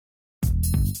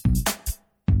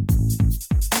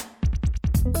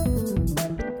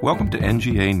Welcome to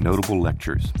NGA Notable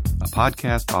Lectures, a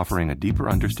podcast offering a deeper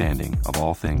understanding of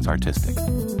all things artistic.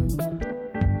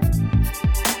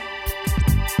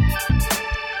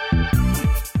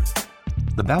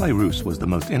 The Ballet Russe was the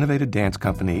most innovative dance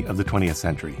company of the 20th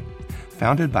century.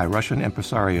 Founded by Russian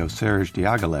impresario Serge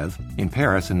Diaghilev in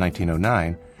Paris in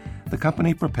 1909, the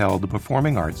company propelled the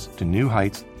performing arts to new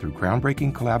heights through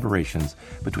groundbreaking collaborations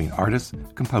between artists,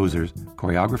 composers,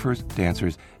 choreographers,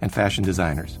 dancers, and fashion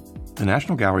designers. The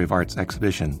National Gallery of Art's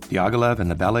exhibition, Diaghilev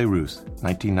and the Ballet Russe,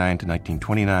 1909 to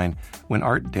 1929, When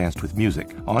Art Danced with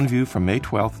Music, on view from May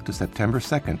 12th to September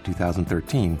 2nd,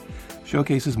 2013,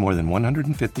 showcases more than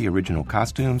 150 original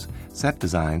costumes, set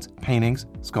designs, paintings,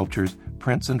 sculptures,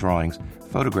 prints and drawings,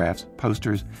 photographs,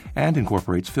 posters, and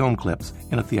incorporates film clips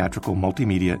in a theatrical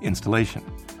multimedia installation.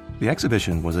 The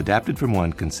exhibition was adapted from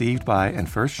one conceived by and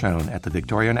first shown at the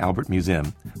Victoria and Albert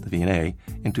Museum, the V&A,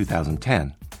 in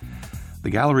 2010. The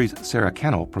gallery's Sarah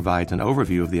Kennel provides an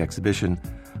overview of the exhibition,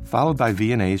 followed by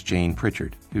V&A's Jane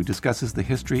Pritchard, who discusses the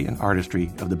history and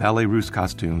artistry of the Ballet Russe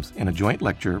costumes in a joint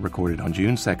lecture recorded on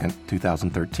June 2,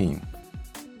 2013.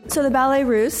 So the Ballet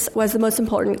Russe was the most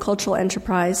important cultural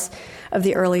enterprise of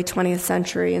the early 20th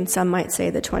century, and some might say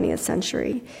the 20th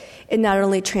century. It not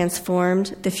only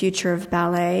transformed the future of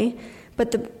ballet,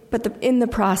 but in the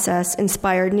process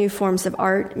inspired new forms of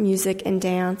art, music, and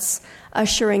dance,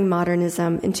 ushering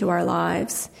modernism into our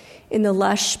lives. In the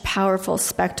lush, powerful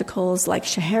spectacles like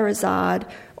Scheherazade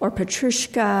or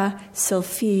Petrushka,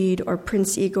 Sylphide or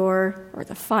Prince Igor or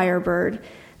the Firebird,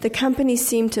 the company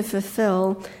seemed to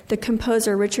fulfill the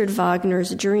composer Richard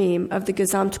Wagner's dream of the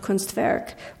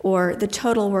Gesamtkunstwerk, or the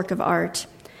total work of art,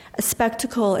 a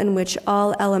spectacle in which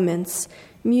all elements,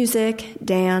 music,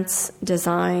 dance,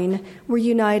 design, were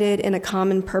united in a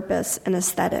common purpose and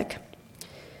aesthetic.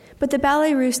 But the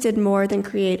Ballet Russe did more than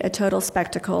create a total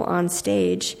spectacle on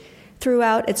stage.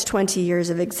 Throughout its 20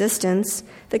 years of existence,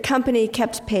 the company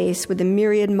kept pace with the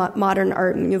myriad modern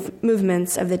art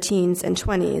movements of the teens and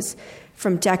 20s,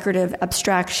 from decorative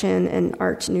abstraction and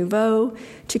Art Nouveau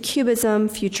to Cubism,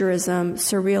 Futurism,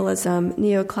 Surrealism,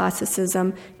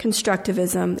 Neoclassicism,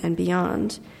 Constructivism, and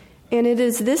beyond. And it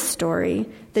is this story,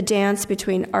 the dance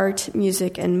between art,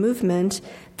 music, and movement,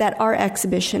 that our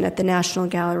exhibition at the National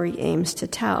Gallery aims to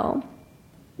tell.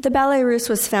 The Ballet Russe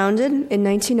was founded in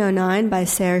 1909 by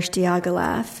Serge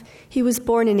Diaghilev. He was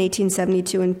born in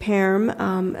 1872 in Perm,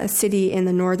 a city in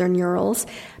the northern Urals,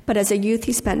 but as a youth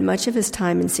he spent much of his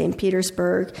time in St.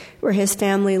 Petersburg, where his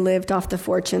family lived off the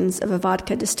fortunes of a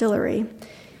vodka distillery.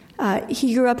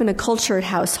 He grew up in a cultured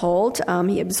household.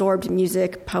 He absorbed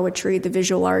music, poetry, the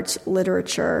visual arts,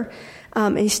 literature.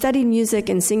 And he studied music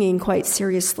and singing quite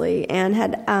seriously and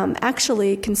had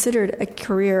actually considered a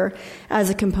career as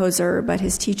a composer, but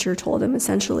his teacher told him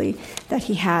essentially that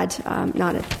he had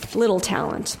not a little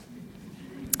talent.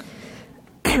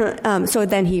 So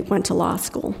then he went to law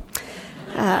school.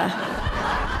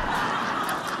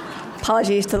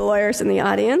 Apologies to the lawyers in the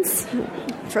audience,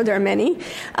 for there are many.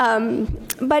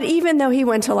 But even though he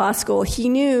went to law school, he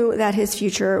knew that his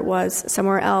future was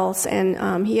somewhere else,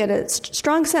 and he had a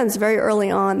strong sense very early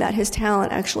on that his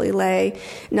talent actually lay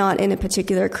not in a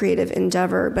particular creative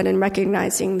endeavor, but in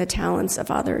recognizing the talents of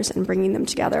others and bringing them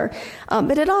together.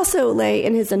 But it also lay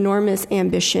in his enormous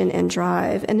ambition and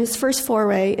drive, and his first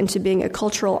foray into being a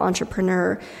cultural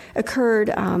entrepreneur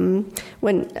occurred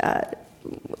when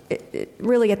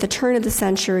really at the turn of the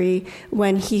century,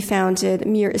 when he founded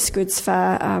Mir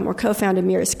Iskustva, or co-founded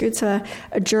Mir Iskustva,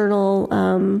 a journal,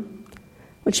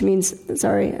 which means,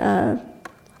 I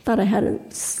thought I had a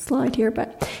slide here,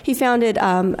 but he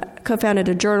co-founded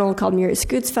a journal called Mir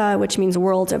Iskustva, which means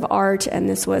World of Art, and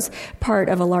this was part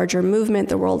of a larger movement,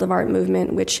 the World of Art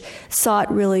movement, which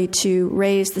sought really to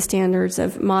raise the standards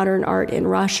of modern art in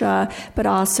Russia, but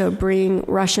also bring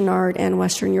Russian art and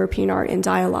Western European art in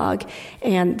dialogue.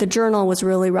 And the journal was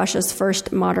really Russia's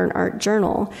first modern art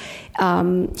journal.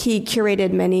 He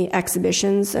curated many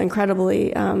exhibitions,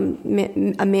 incredibly a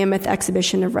mammoth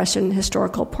exhibition of Russian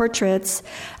historical portraits,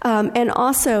 and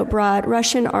also brought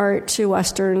Russian art to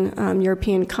Western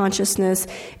European consciousness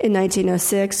in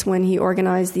 1906 when he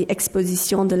organized the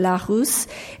Exposition de l'Art Russe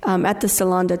at the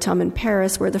Salon d'Automne in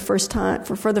Paris, where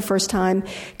for the first time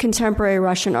contemporary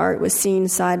Russian art was seen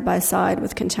side by side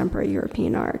with contemporary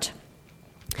European art.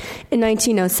 In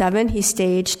 1907, he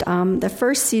staged the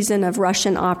first season of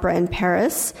Russian opera in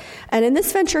Paris, and in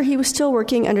this venture, he was still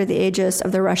working under the aegis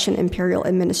of the Russian imperial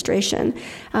administration.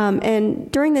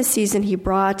 And during this season, he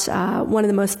brought one of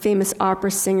the most famous opera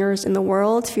singers in the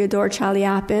world, Fyodor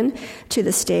Chaliapin, to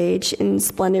the stage in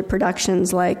splendid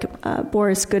productions like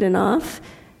Boris Godunov,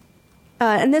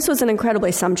 And this was an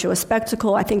incredibly sumptuous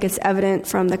spectacle. I think it's evident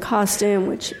from the costume,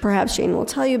 which perhaps Jane will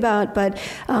tell you about. But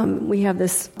we have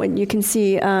this, when you can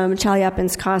see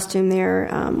Chaliapin's costume there,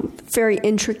 very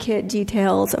intricate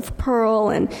details of pearl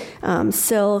and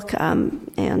silk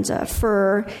and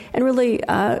fur, and really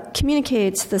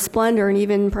communicates the splendor and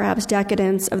even perhaps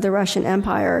decadence of the Russian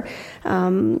Empire.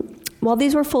 While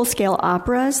these were full-scale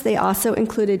operas, they also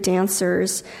included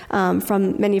dancers,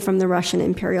 many from the Russian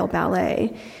Imperial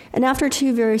Ballet. And after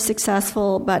 2 very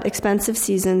successful but expensive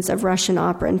seasons of Russian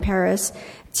opera in Paris,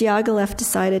 Diaghilev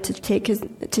decided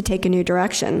to take a new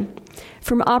direction.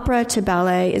 From opera to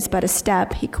ballet is but a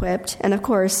step, he quipped, and of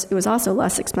course, it was also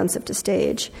less expensive to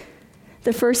stage.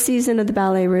 The first season of the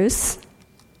Ballet Russe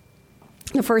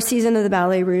premiered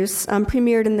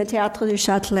in the Théâtre du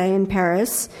Châtelet in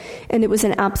Paris, and it was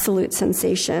an absolute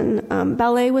sensation.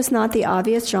 Ballet was not the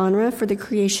obvious genre for the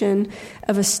creation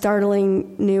of a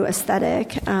startling new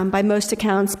aesthetic. By most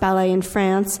accounts, ballet in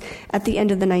France at the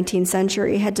end of the 19th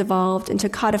century had devolved into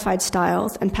codified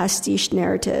styles and pastiche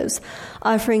narratives,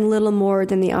 offering little more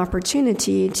than the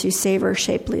opportunity to savor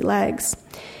shapely legs.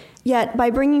 Yet, by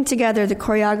bringing together the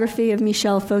choreography of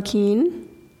Michel Fokine,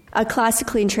 a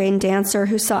classically trained dancer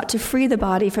who sought to free the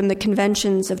body from the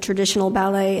conventions of traditional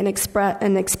ballet and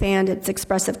expand its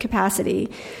expressive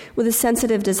capacity, with the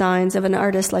sensitive designs of an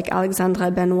artist like Alexandre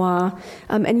Benoit,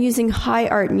 and using high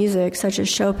art music such as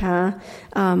Chopin,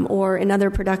 or in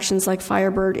other productions like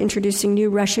Firebird, introducing new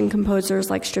Russian composers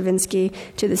like Stravinsky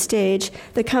to the stage,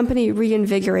 the company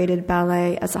reinvigorated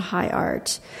ballet as a high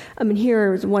art.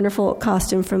 Here is a wonderful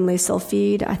costume from Les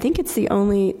Sylphides. I think it's the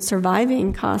only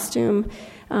surviving costume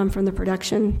from the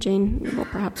production. Jane will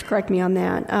perhaps correct me on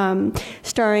that,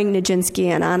 starring Nijinsky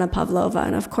and Anna Pavlova.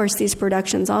 And of course, these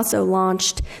productions also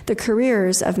launched the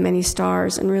careers of many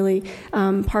stars, and really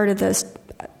part of this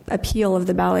appeal of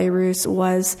the Ballet Russe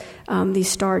was these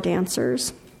star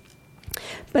dancers.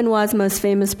 Benoit's most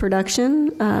famous production,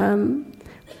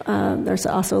 there's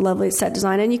also a lovely set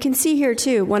design. And you can see here,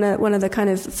 too, one of the kind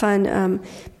of fun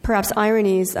perhaps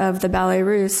ironies of the Ballet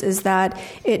Russe is that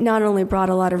it not only brought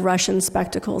a lot of Russian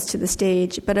spectacles to the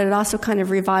stage, but it also kind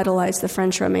of revitalized the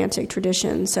French Romantic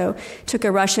tradition. So took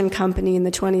a Russian company in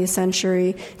the 20th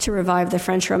century to revive the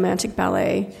French Romantic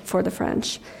ballet for the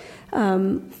French.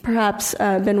 Perhaps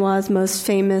Benoit's most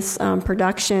famous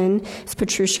production is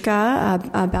Petrushka,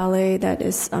 a ballet that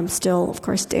is still, of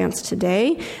course, danced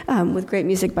today, with great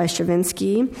music by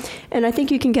Stravinsky. And I think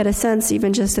you can get a sense,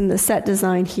 even just in the set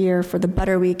design here, for the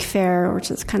Butterweek Fair, which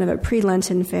is kind of a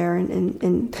pre-Lenten fair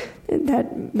in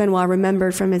that Benoit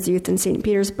remembered from his youth in St.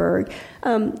 Petersburg.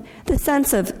 The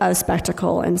sense of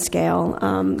spectacle and scale,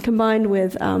 combined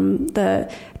with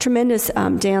the tremendous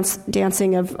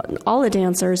dancing of all the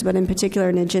dancers, but in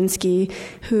particular Nijinsky,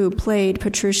 who played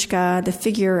Petrushka, the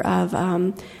figure of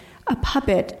a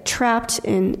puppet trapped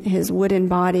in his wooden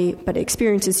body, but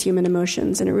experiences human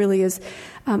emotions. And it really is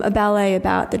a ballet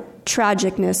about the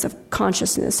tragicness of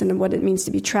consciousness and what it means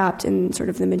to be trapped in sort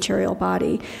of the material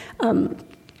body.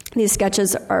 These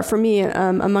sketches are, for me,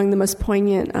 among the most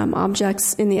poignant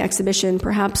objects in the exhibition,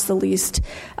 perhaps the least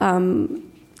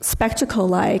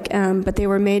spectacle-like, but they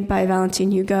were made by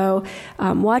Valentine Hugo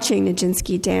watching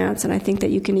Nijinsky dance, and I think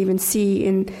that you can even see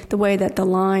in the way that the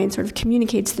line sort of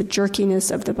communicates the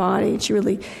jerkiness of the body. She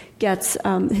really gets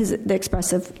the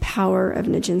expressive power of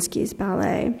Nijinsky's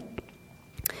ballet.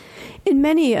 In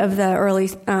many of the early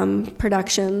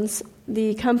productions,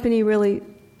 the company really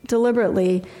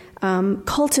deliberately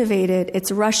cultivated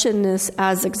its Russianness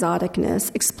as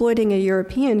exoticness, exploiting a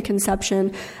European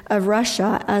conception of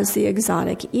Russia as the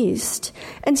exotic East.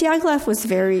 And Diaghilev was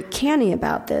very canny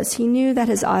about this. He knew that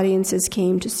his audiences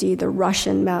came to see the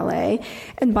Russian ballet,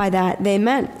 and by that they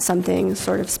meant something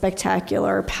sort of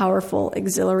spectacular, powerful,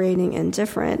 exhilarating, and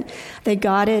different. They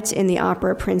got it in the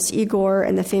opera Prince Igor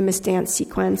and the famous dance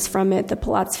sequence from it, the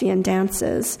Polotzian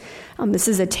dances. This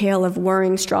is a tale of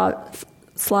warring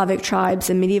Slavic tribes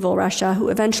in medieval Russia who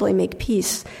eventually make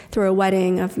peace through a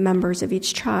wedding of members of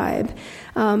each tribe.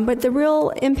 But the real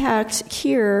impact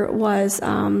here was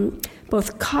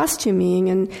both costuming,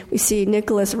 and we see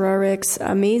Nicholas Roerich's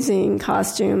amazing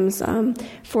costumes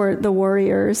for the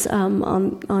warriors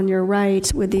on your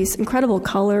right, with these incredible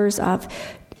colors of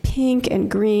pink and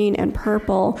green and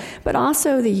purple, but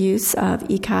also the use of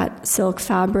ikat silk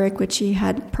fabric, which he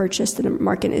had purchased in a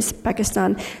market in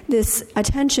Uzbekistan. This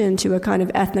attention to a kind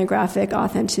of ethnographic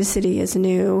authenticity is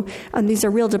new. These are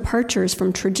real departures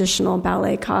from traditional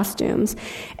ballet costumes.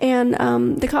 And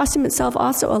the costume itself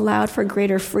also allowed for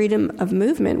greater freedom of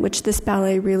movement, which this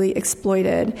ballet really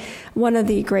exploited. One of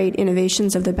the great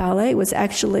innovations of the ballet was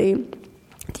actually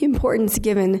the importance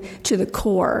given to the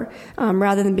core.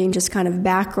 Rather than being just kind of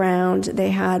background, they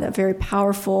had a very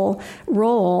powerful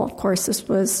role. Of course, this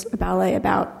was a ballet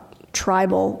about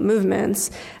tribal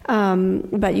movements,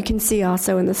 but you can see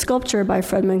also in the sculpture by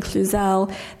Fredman Cluzel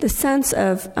the sense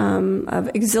of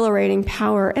exhilarating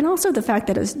power, and also the fact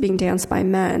that it was being danced by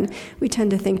men. We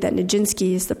tend to think that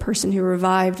Nijinsky is the person who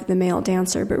revived the male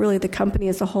dancer, but really the company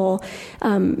as a whole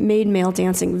made male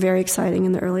dancing very exciting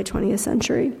in the early 20th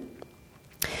century.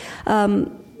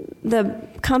 The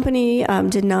company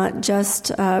did not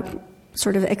just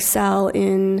sort of excel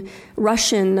in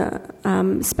Russian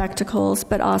spectacles,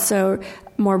 but also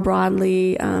more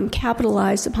broadly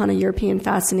capitalized upon a European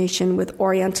fascination with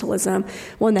Orientalism,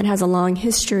 one that has a long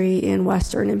history in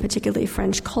Western and particularly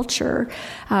French culture.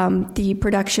 The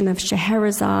production of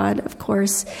Scheherazade, of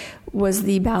course, was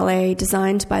the ballet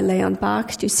designed by Leon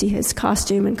Bakst. You see his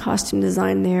costume and costume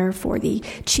design there for the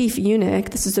chief eunuch.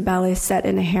 This is a ballet set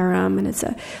in a harem, and it's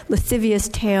a lascivious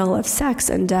tale of sex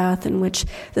and death in which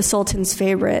the Sultan's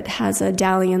favorite has a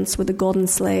dalliance with a golden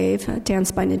slave,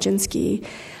 danced by Nijinsky.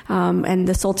 And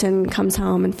the Sultan comes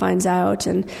home and finds out,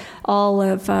 and all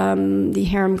of the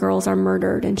harem girls are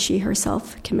murdered, and she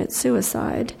herself commits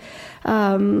suicide.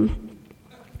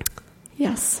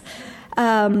 Yes.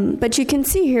 But you can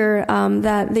see here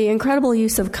that the incredible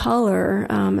use of color,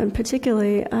 and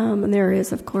particularly, and there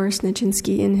is, of course,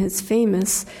 Nijinsky in his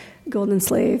famous Golden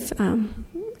Slave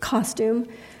costume.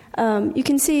 You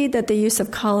can see that the use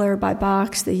of color by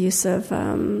Bakst, the use of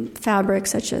fabric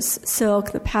such as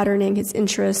silk, the patterning, his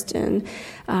interest in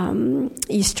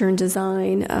Eastern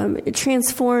design, it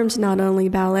transformed not only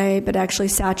ballet, but actually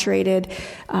saturated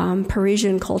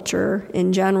Parisian culture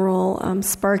in general,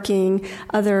 sparking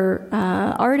other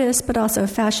artists, but also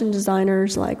fashion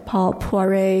designers like Paul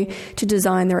Poiret to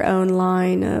design their own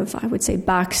line of, I would say,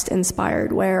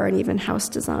 Bakst-inspired wear and even house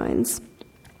designs.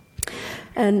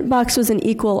 And Bakst was an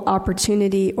equal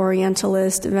opportunity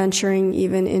Orientalist, venturing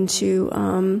even into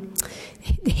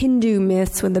Hindu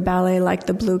myths with the ballet like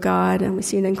the Blue God. And we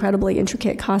see an incredibly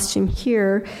intricate costume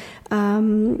here,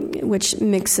 which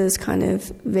mixes kind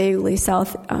of vaguely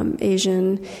South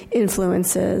Asian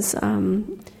influences.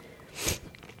 Of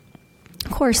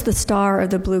course, the star of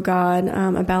the Blue God,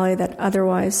 a ballet that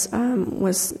otherwise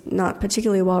was not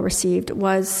particularly well received,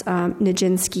 was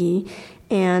Nijinsky.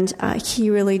 And he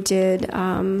really did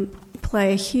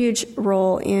play a huge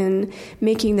role in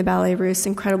making the Ballet Russe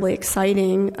incredibly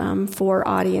exciting for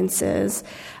audiences.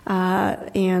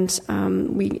 And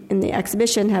we, in the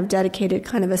exhibition, have dedicated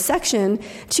kind of a section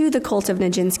to the cult of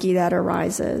Nijinsky that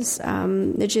arises.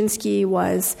 Nijinsky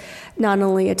was not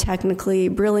only a technically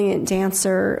brilliant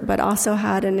dancer, but also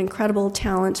had an incredible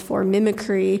talent for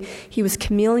mimicry. He was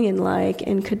chameleon-like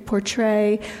and could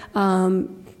portray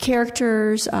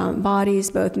characters, bodies,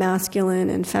 both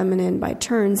masculine and feminine by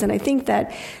turns. And I think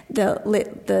that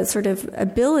the sort of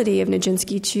ability of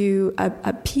Nijinsky to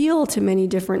appeal to many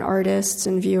different artists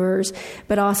and viewers,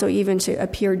 but also even to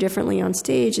appear differently on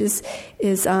stage is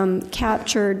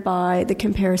captured by the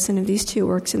comparison of these two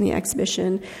works in the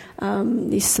exhibition.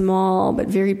 The small but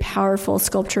very powerful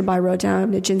sculpture by Rodin of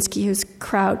Nijinsky, who's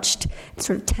crouched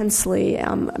sort of tensely,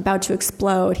 about to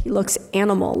explode. He looks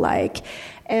animal-like.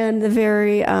 And the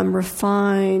very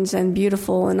refined and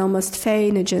beautiful and almost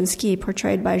fey Nijinsky,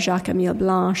 portrayed by Jacques-Émile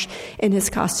Blanche in his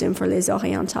costume for Les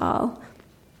Orientales.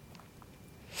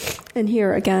 And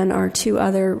here again are two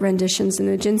other renditions of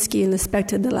Nijinsky, Le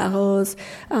Spectre de la Rose,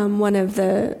 one of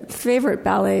the favorite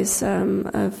ballets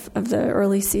of the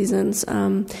early seasons,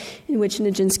 in which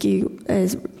Nijinsky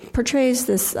portrays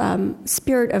this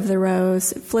spirit of the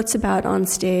rose, flits about on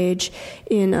stage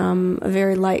in a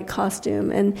very light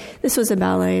costume. And this was a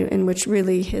ballet in which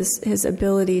really his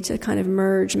ability to kind of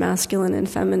merge masculine and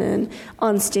feminine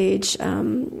on stage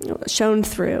shone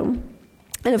through.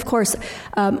 And of course,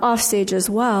 offstage as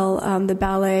well, the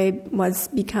ballet was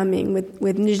becoming,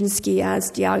 with Nijinsky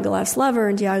as Diaghilev's lover,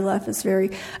 and Diaghilev is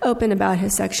very open about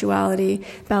his sexuality,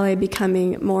 ballet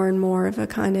becoming more and more of a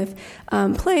kind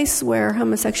of place where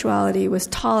homosexuality was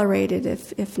tolerated,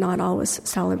 if not always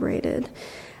celebrated.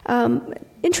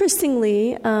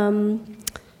 Interestingly, I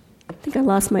think I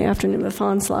lost my Afternoon of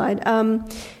Fun slide.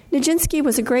 Nijinsky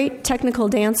was a great technical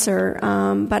dancer,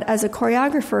 but as a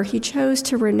choreographer, he chose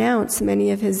to renounce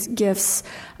many of his gifts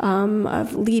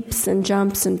of leaps and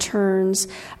jumps and turns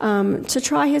to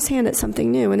try his hand at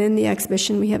something new. And in the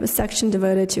exhibition, we have a section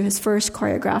devoted to his first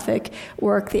choreographic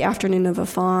work, The Afternoon of a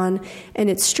Faun, and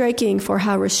it's striking for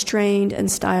how restrained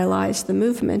and stylized the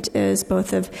movement is,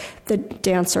 both of the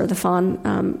dancer, the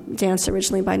faun dance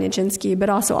originally by Nijinsky, but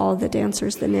also all of the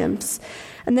dancers, the nymphs.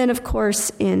 And then, of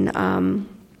course, in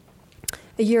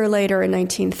A year later, in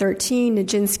 1913,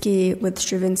 Nijinsky, with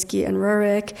Stravinsky and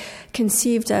Rurik,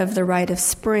 conceived of The Rite of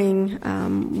Spring,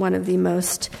 one of the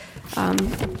most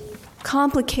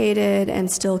complicated and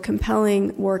still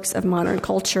compelling works of modern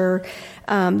culture.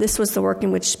 This was the work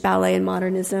in which ballet and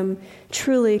modernism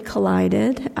truly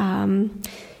collided.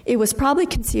 It was probably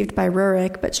conceived by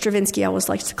Rurik, but Stravinsky always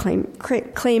likes to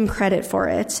claim credit for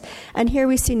it. And here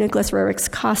we see Nicholas Rurik's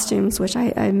costumes, which I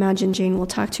imagine Jane will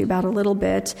talk to you about a little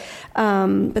bit.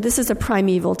 But this is a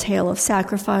primeval tale of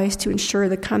sacrifice to ensure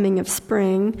the coming of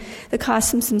spring. The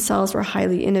costumes themselves were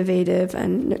highly innovative,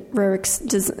 and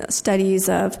Rurik's studies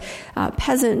of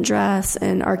peasant dress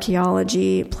and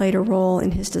archaeology played a role in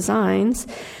his designs.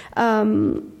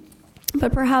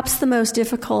 But perhaps the most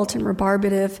difficult and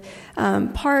rebarbative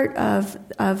part of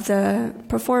the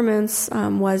performance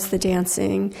was the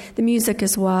dancing, the music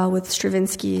as well, with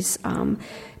Stravinsky's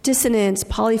dissonant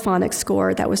polyphonic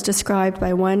score that was described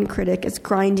by one critic as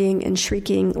grinding and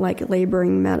shrieking like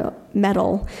laboring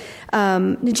metal.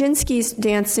 Nijinsky's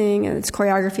dancing and its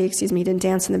choreography, he didn't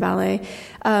dance in the ballet,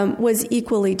 was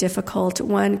equally difficult.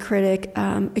 One critic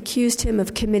accused him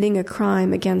of committing a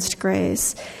crime against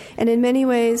grace. And in many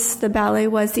ways, the ballet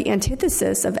was the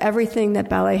antithesis of everything that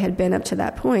ballet had been up to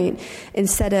that point.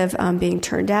 Instead of being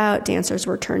turned out, dancers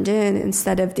were turned in.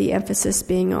 Instead of the emphasis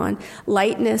being on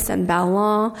lightness and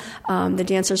ballon, the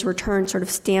dancers were turned sort of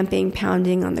stamping,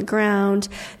 pounding on the ground.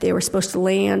 They were supposed to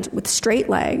land with straight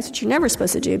legs, which you're never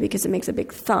supposed to do because it makes a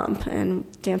big thump, and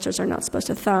dancers are not supposed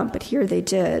to thump, but here they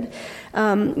did.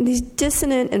 These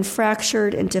dissonant and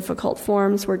fractured and difficult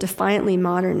forms were defiantly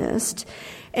modernist.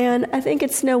 And I think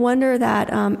it's no wonder that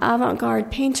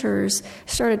avant-garde painters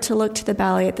started to look to the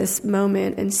ballet at this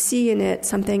moment and see in it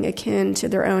something akin to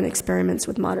their own experiments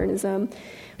with modernism,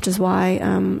 which is why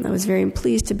I was very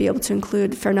pleased to be able to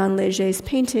include Fernand Léger's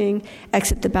painting,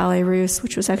 Exit the Ballet Russe,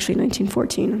 which was actually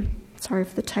 1914. Sorry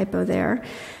for the typo there.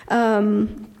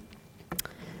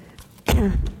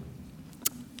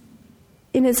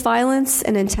 In its violence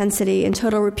and intensity and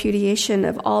total repudiation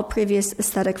of all previous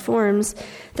aesthetic forms,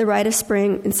 The Rite of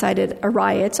Spring incited a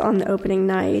riot on the opening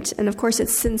night. And of course,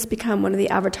 it's since become one of the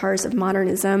avatars of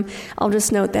modernism. I'll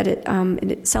just note that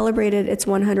it celebrated its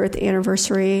 100th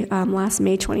anniversary last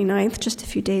May 29th, just a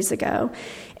few days ago.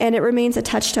 And it remains a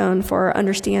touchstone for our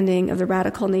understanding of the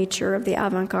radical nature of the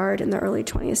avant-garde in the early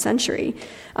 20th century.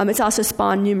 It's also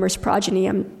spawned numerous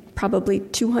progeny. Probably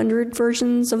 200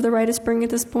 versions of The Rite of Spring at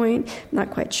this point. I'm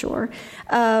not quite sure.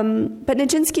 But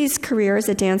Nijinsky's career as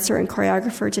a dancer and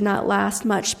choreographer did not last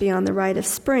much beyond The Rite of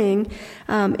Spring.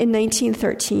 In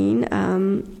 1913,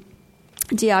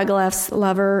 Diaghilev's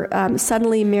lover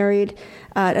suddenly married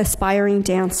an aspiring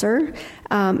dancer.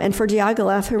 And for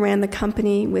Diaghilev, who ran the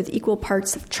company with equal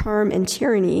parts of charm and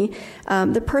tyranny,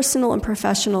 the personal and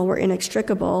professional were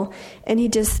inextricable, and he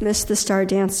dismissed the star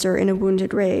dancer in a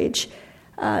wounded rage.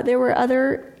 There were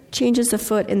other changes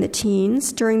afoot in the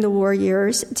teens. During the war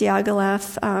years,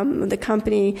 Diaghilev, the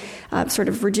company sort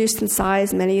of reduced in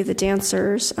size. Many of the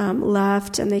dancers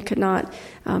left, and they could not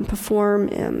perform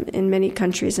in many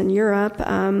countries in Europe.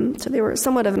 So they were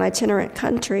somewhat of an itinerant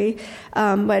country.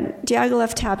 But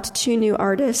Diaghilev tapped two new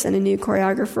artists and a new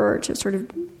choreographer to sort of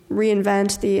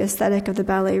reinvent the aesthetic of the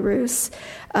Ballet Russe.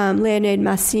 Leonid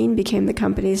Massine became the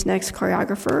company's next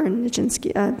choreographer, and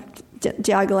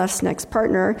Diaghilev's next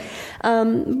partner,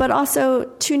 but also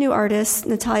two new artists,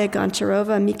 Natalia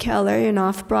Goncharova and Mikhail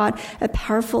Larionov, brought a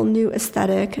powerful new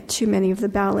aesthetic to many of the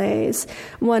ballets,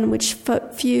 one which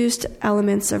fused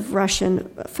elements of Russian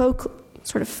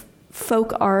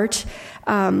folk art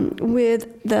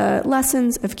with the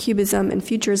lessons of Cubism and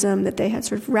Futurism that they had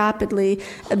sort of rapidly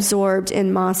absorbed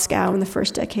in Moscow in the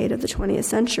first decade of the 20th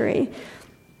century.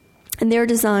 And their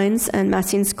designs and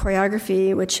Massine's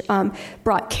choreography, which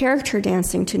brought character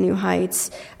dancing to new heights,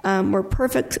 were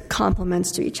perfect complements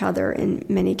to each other in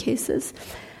many cases.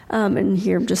 And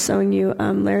here I'm just showing you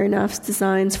Larionov's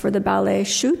designs for the ballet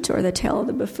Chute, or the Tale of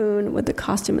the Buffoon, with the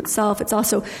costume itself. It's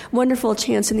also a wonderful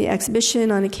chance in the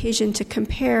exhibition on occasion to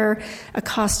compare a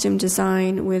costume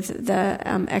design with the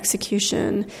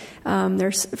execution.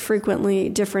 There's frequently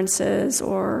differences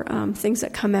or things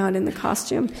that come out in the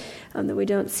costume that we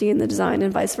don't see in the design,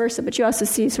 and vice versa. But you also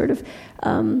see sort of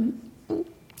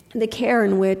the care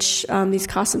in which these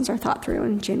costumes are thought through,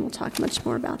 and Jane will talk much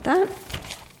more about that.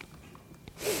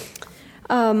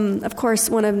 Of course,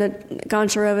 one of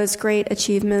Goncharova's great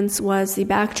achievements was the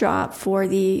backdrop for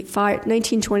the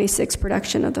 1926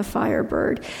 production of The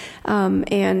Firebird.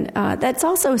 And that's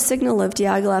also a signal of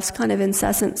Diaghilev's kind of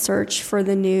incessant search for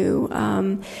the new,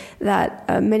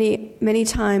 that many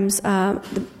times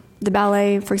The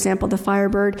ballet, for example, The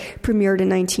Firebird, premiered in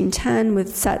 1910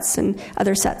 with sets and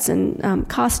other sets and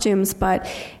costumes, but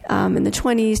in the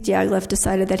 20s, Diaghilev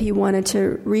decided that he wanted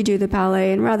to redo the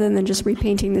ballet, and rather than just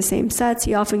repainting the same sets,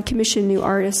 he often commissioned new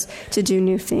artists to do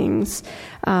new things.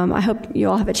 I hope you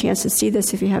all have a chance to see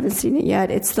this if you haven't seen it yet.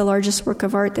 It's the largest work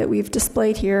of art that we've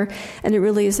displayed here, and it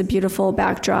really is a beautiful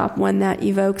backdrop, one that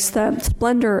evokes the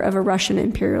splendor of a Russian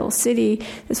imperial city.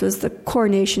 This was the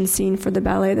coronation scene for the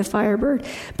ballet The Firebird,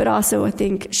 but also, I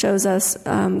think, shows us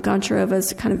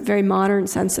Goncharova's kind of very modern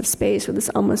sense of space with this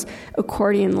almost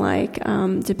accordion-like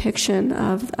depiction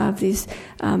of these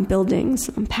buildings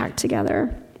packed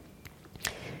together.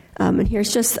 And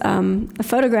here's just a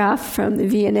photograph from the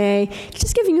V&A,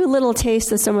 just giving you a little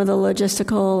taste of some of the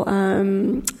logistical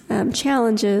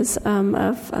challenges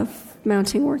of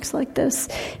mounting works like this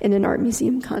in an art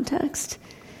museum context.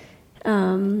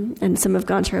 And some of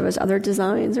Goncharova's other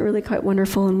designs are really quite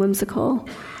wonderful and whimsical.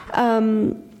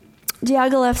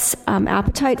 Diaghilev's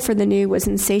appetite for the new was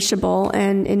insatiable,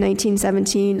 and in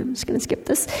 1917, I'm just going to skip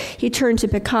this, he turned to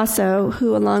Picasso,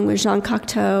 who, along with Jean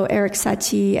Cocteau, Eric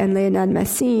Satie, and Leonard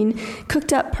Messine,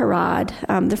 cooked up Parade,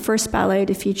 the first ballet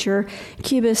to feature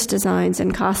Cubist designs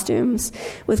and costumes,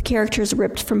 with characters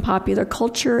ripped from popular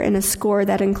culture and a score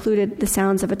that included the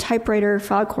sounds of a typewriter,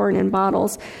 foghorn, and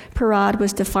bottles. Parade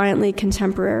was defiantly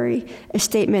contemporary, a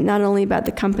statement not only about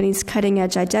the company's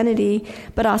cutting-edge identity,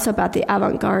 but also about the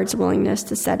avant-garde's willingness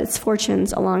to set its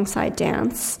fortunes alongside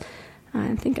dance.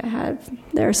 I think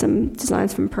there are some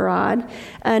designs from Parade.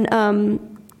 And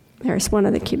there's one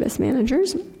of the Cubist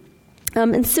managers.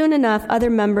 And soon enough, other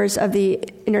members of the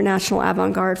international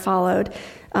avant-garde followed.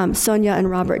 Sonia and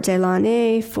Robert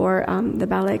Delaunay for the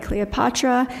ballet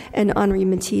Cleopatra, and Henri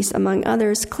Matisse, among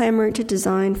others, clamored to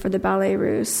design for the Ballet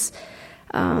Russe.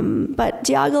 But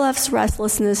Diaghilev's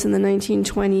restlessness in the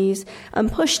 1920s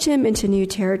pushed him into new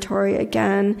territory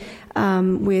again,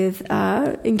 with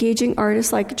engaging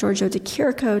artists like Giorgio de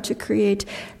Chirico to create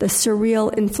the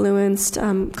surreal-influenced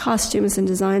costumes and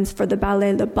designs for the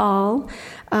Ballet Le Bal,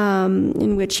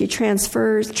 in which he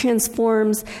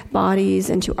transforms bodies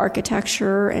into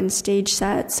architecture and stage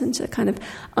sets into kind of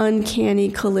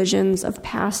uncanny collisions of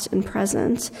past and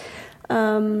present.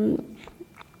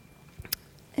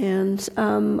 And,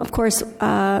 of course,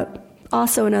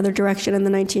 also another direction in the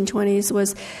 1920s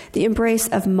was the embrace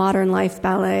of modern life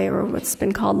ballet, or what's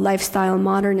been called lifestyle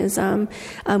modernism,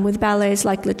 with ballets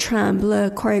like Le Train Bleu,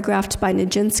 choreographed by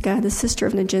Nijinsky, the sister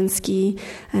of Nijinsky,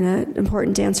 and an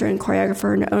important dancer and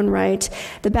choreographer in her own right.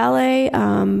 The ballet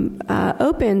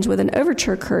opened with an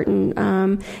overture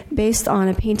curtain based on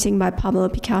a painting by Pablo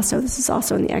Picasso. This is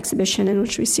also in the exhibition, in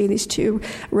which we see these two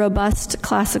robust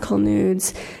classical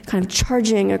nudes kind of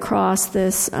charging across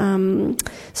this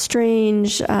strange,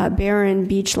 barren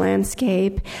beach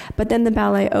landscape. But then the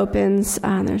ballet opens,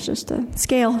 there's just a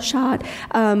scale shot,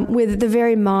 with the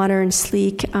very modern,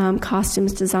 sleek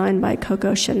costumes designed by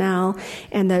Coco Chanel.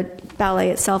 And the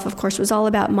ballet itself, of course, was all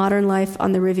about modern life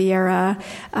on the Riviera,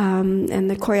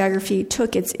 and the choreography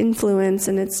took its influence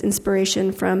and its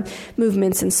inspiration from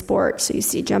movements in sport. So you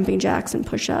see jumping jacks and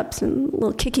push-ups and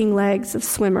little kicking legs of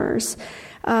swimmers.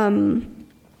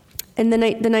 And the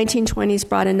 1920s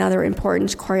brought another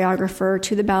important choreographer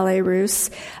to the Ballet Russe.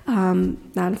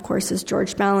 That, of course, is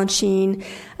George Balanchine,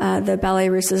 the Ballet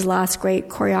Russe's last great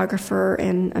choreographer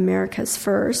and America's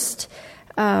first.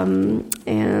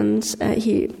 And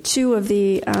two of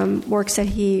the works that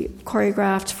he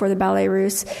choreographed for the Ballet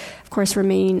Russe, of course,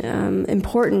 remain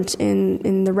important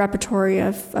in the repertory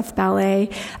of ballet.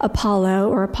 Apollo,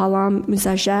 or Apollon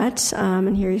Musagette,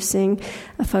 and here you're seeing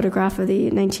a photograph of the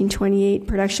 1928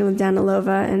 production with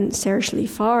Danilova and Serge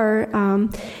Liffard,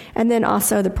 and then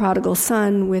also The Prodigal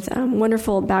Son, with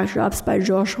wonderful backdrops by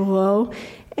Georges Rouault.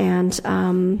 And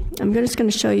I'm just going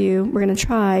to show you, we're going to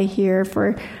try here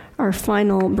for our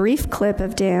final brief clip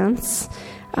of dance.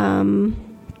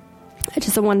 I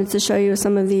just wanted to show you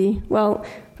some of the,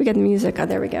 we got the music. Oh,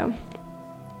 there we go.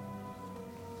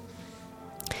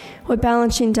 What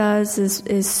Balanchine does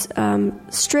is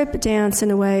strip dance in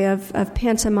a way of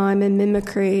pantomime and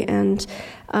mimicry, and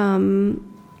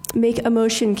make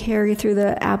emotion carry through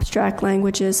the abstract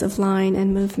languages of line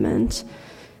and movement,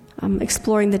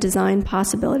 exploring the design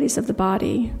possibilities of the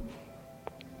body.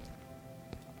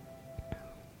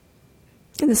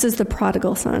 And this is The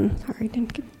Prodigal Son. Sorry,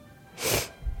 didn't get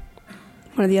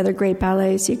one of the other great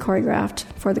ballets he choreographed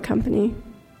for the company.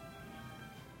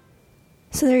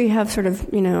 So there you have sort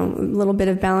of, a little bit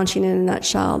of Balanchine in a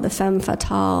nutshell, the femme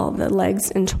fatale, the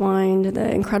legs entwined, the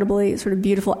incredibly sort of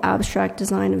beautiful abstract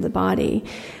design of the body.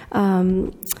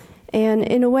 And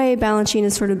in a way, Balanchine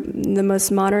is sort of the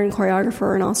most modern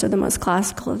choreographer and also the most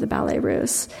classical of the Ballet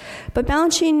Russe. But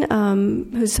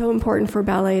Balanchine, who's so important for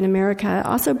ballet in America,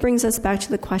 also brings us back to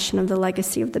the question of the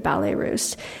legacy of the Ballet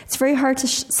Russe. It's very hard to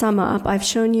sum up. I've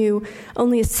shown you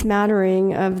only a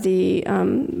smattering of the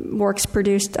works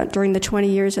produced during the 20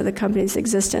 years of the company's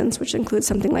existence, which includes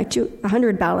something like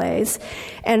 100 ballets.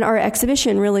 And our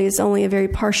exhibition really is only a very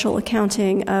partial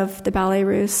accounting of the Ballet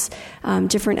Russe.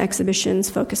 Different exhibitions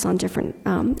focus on different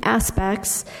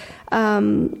aspects.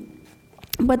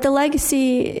 But the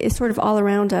legacy is sort of all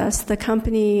around us. The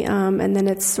company, and then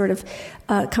it's sort of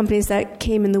companies that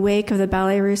came in the wake of the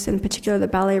Ballet Russe, in particular the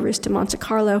Ballet Russe de Monte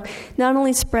Carlo, not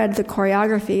only spread the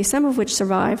choreography, some of which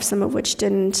survived, some of which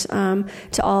didn't,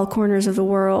 to all corners of the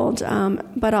world,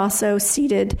 but also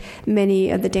seeded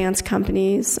many of the dance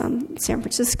companies, San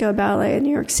Francisco Ballet,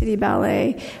 New York City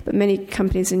Ballet, but many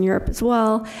companies in Europe as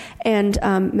well, and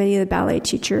many of the ballet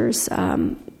teachers.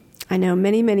 I know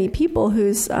many people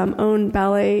whose own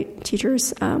ballet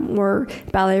teachers were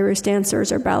Ballet Russe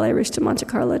dancers or Ballet Russe de Monte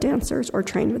Carlo dancers or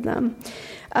trained with them.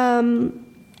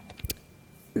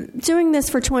 Doing this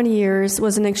for 20 years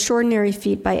was an extraordinary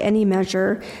feat by any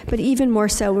measure, but even more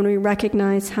so when we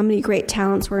recognize how many great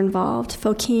talents were involved.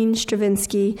 Fokine,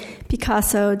 Stravinsky,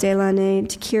 Picasso, Delaunay,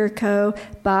 de Chirico,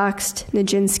 Bakst,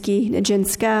 Nijinsky,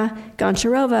 Nijinska,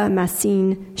 Goncharova,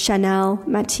 Massine, Chanel,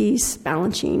 Matisse,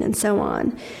 Balanchine, and so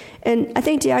on. And I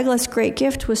think Diaghilev's great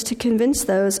gift was to convince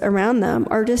those around them,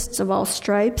 artists of all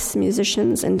stripes,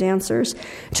 musicians and dancers,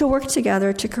 to work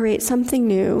together to create something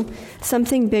new,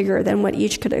 something bigger than what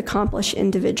each could accomplish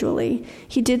individually.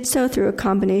 He did so through a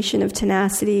combination of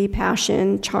tenacity,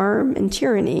 passion, charm, and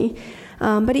tyranny.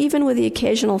 But even with the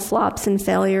occasional flops and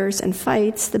failures and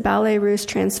fights, the Ballet Russe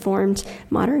transformed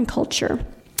modern culture.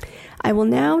 I will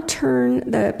now turn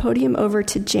the podium over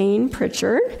to Jane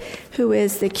Pritchard, who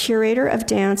is the curator of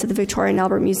dance at the Victoria and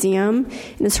Albert Museum.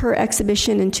 And it's her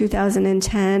exhibition in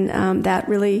 2010 that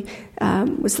really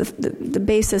was the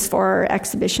basis for our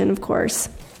exhibition, of course.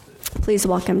 Please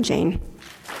welcome Jane.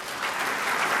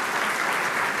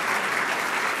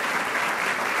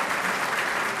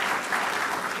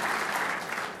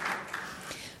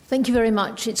 Thank you very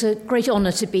much. It's a great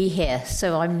honour to be here,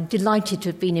 so I'm delighted to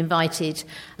have been invited.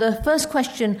 The first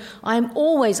question I'm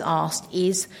always asked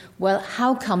is, well,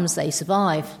 how comes they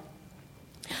survive?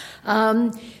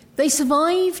 They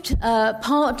survived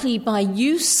partly by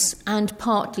use and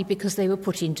partly because they were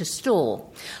put into store.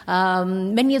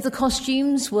 Many of the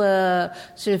costumes were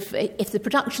sort of, if the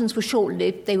productions were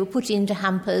short-lived, they were put into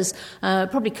hampers,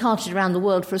 probably carted around the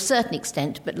world for a certain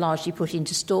extent, but largely put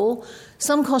into store.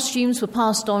 Some costumes were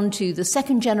passed on to the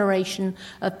second generation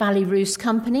of Ballet Russe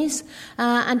companies,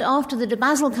 and after the de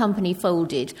Basel company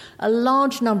folded, a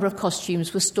large number of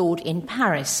costumes were stored in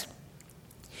Paris.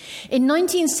 In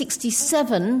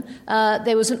 1967,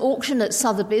 there was an auction at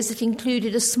Sotheby's that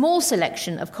included a small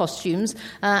selection of costumes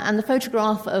and the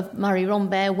photograph of Marie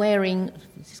Rambert wearing...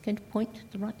 Is this going to point to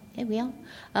the right? Here we are.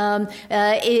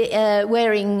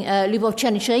 Wearing Lyubov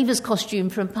Chernyshev's costume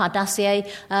from Pas d'Acier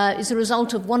is a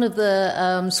result of one of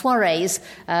the soirees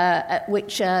at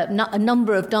which a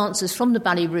number of dancers from the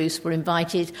Ballet Russe were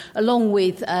invited, along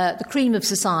with the cream of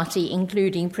society,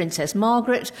 including Princess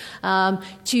Margaret,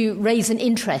 to raise an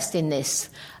interest in this.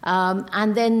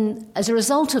 And then, as a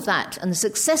result of that and the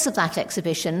success of that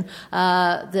exhibition,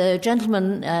 the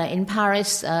gentleman in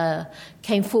Paris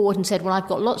came forward and said, well, I've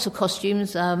got lots of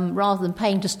costumes. Rather than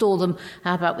paying to store them,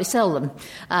 how about we sell them?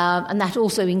 And that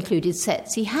also included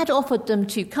sets. He had offered them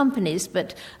to companies,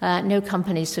 but no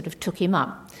companies sort of took him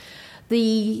up.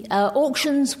 The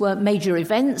auctions were major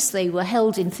events. They were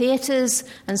held in theatres,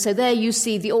 and so there you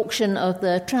see the auction of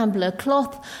the Tremblay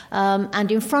cloth,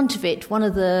 and in front of it, one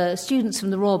of the students from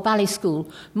the Royal Ballet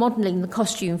School modelling the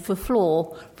costume for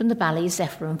Flore from the ballet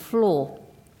Zephyr and Flore.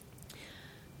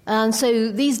 And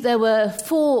so there were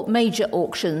 4 major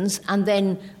auctions, and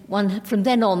then from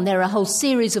then on, there are a whole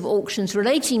series of auctions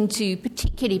relating to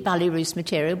particularly Ballet Russe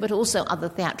material, but also other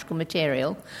theatrical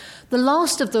material. The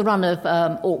last of the run of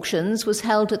auctions was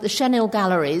held at the Chenille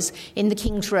Galleries in the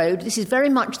King's Road. This is very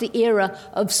much the era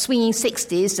of swinging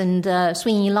 60s and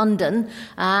swinging London,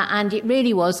 and it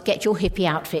really was get your hippie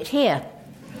outfit here.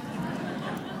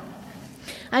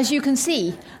 As you can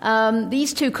see,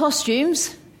 these two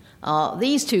costumes are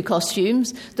these two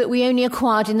costumes that we only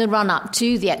acquired in the run-up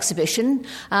to the exhibition.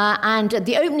 And at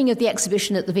the opening of the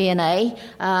exhibition at the V&A,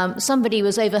 somebody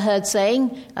was overheard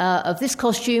saying of this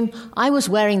costume, I was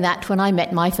wearing that when I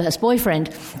met my first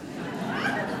boyfriend.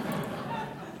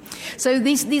 So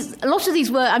a lot of these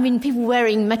were, people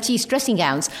wearing Matisse dressing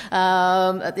gowns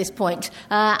at this point.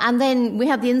 And then we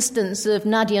have the instance of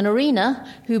Nadia Norina,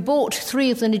 who bought 3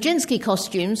 of the Nijinsky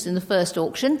costumes in the first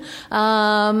auction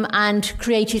and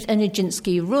created a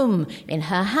Nijinsky room in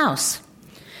her house.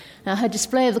 Now, her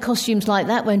display of the costumes like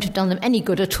that won't have done them any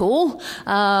good at all,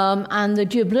 and the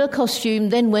Dieu Bleu costume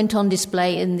then went on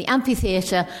display in the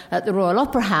amphitheatre at the Royal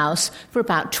Opera House for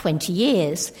about 20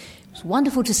 years. It was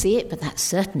wonderful to see it, but that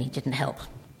certainly didn't help.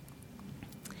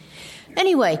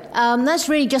 Anyway, that's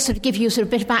really just to give you a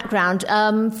bit of background.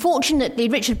 Fortunately,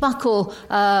 Richard Buckle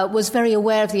was very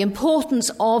aware of the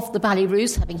importance of the Ballet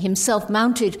Russe, having himself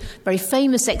mounted a very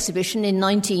famous exhibition in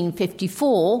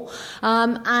 1954,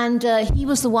 and he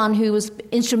was the one who was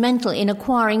instrumental in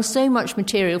acquiring so much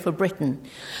material for Britain.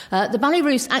 The Ballet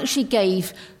Russe actually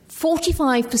gave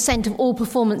 45% of all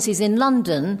performances in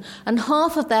London and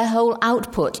half of their whole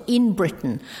output in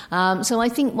Britain. So I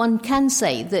think one can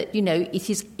say that, it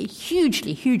is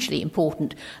hugely, hugely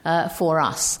important for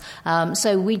us.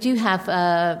 So we do have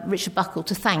Richard Buckle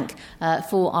to thank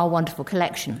for our wonderful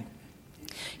collection.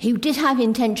 He did have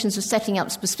intentions of setting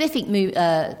up specific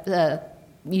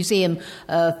museum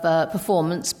of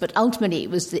performance, but ultimately it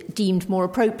was deemed more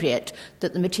appropriate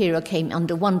that the material came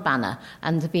under one banner,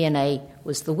 and the V&A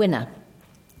was the winner.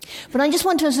 But I just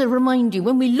want to remind you,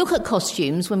 when we look at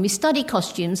costumes, when we study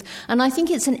costumes, and I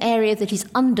think it's an area that is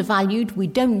undervalued, we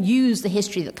don't use the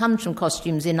history that comes from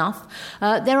costumes enough,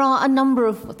 there are a number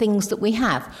of things that we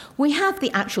have. We have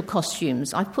the actual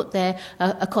costumes. I've put there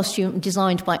a costume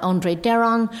designed by André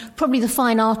Derain, probably the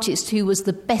fine artist who was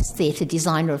the best theatre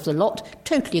designer of the lot,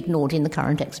 totally ignored in the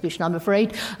current exhibition, I'm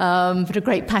afraid, but a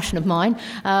great passion of mine.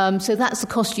 So that's the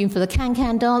costume for the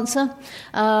Can-Can dancer.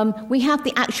 We have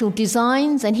the actual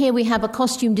designs, and here we have a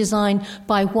costume design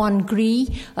by Juan Gris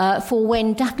for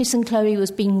when Daphnis and Chloe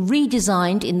was being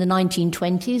redesigned in the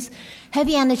 1920s.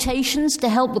 Heavy annotations to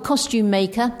help the costume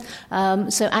maker,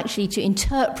 so actually to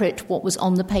interpret what was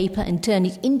on the paper and turn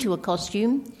it into a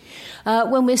costume.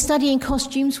 When we're studying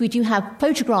costumes, we do have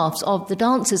photographs of the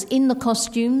dancers in the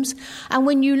costumes. And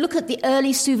when you look at the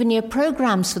early souvenir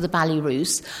programs for the Ballet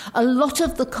Russe, a lot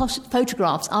of the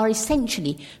photographs are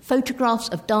essentially photographs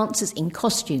of dancers in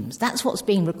costumes. That's what's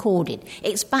being recorded.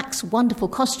 It's Bach's wonderful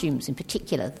costumes in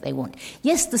particular that they want.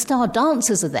 Yes, the star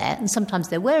dancers are there, and sometimes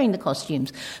they're wearing the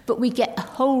costumes, but we get a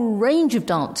whole range of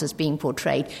dancers being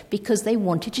portrayed because they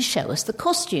wanted to show us the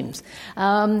costumes.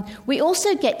 We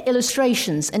also get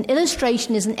illustrations, and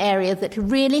illustration is an area that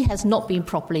really has not been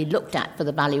properly looked at for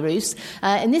the Ballet Russe.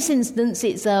 In this instance,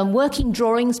 it's working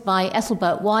drawings by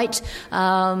Ethelbert White.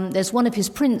 There's one of his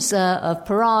prints of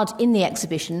Parade in the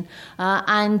exhibition,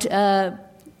 and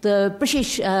the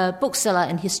British bookseller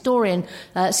and historian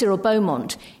Cyril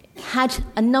Beaumont had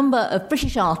a number of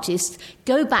British artists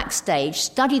go backstage,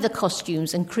 study the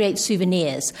costumes and create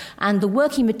souvenirs, and the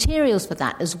working materials for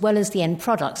that, as well as the end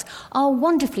products, are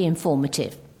wonderfully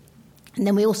informative. And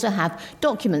then we also have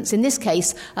documents. In this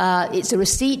case, it's a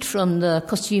receipt from the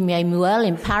Costumier Muel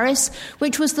in Paris,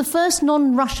 which was the first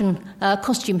non-Russian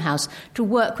costume house to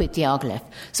work with Diaghilev.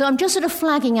 So I'm just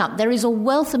flagging up. There is a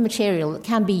wealth of material that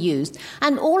can be used,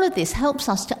 and all of this helps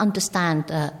us to understand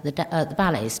the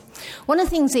ballets. One of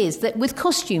the things is that with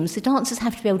costumes, the dancers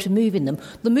have to be able to move in them.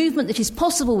 The movement that is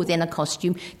possible within a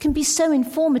costume can be so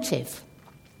informative.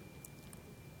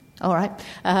 All right.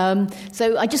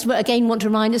 So I just, again, want to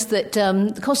remind us that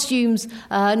the costumes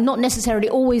are not necessarily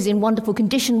always in wonderful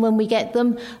condition when we get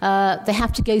them. They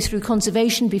have to go through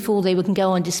conservation before they can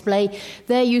go on display.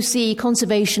 There you see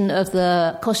conservation of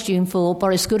the costume for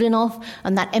Boris Godunov,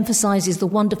 and that emphasises the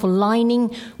wonderful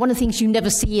lining. One of the things you never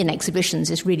see in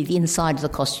exhibitions is really the inside of the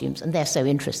costumes, and they're so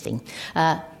interesting.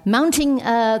 Mounting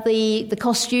the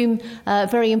costume,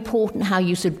 very important how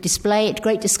you display it.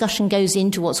 Great discussion goes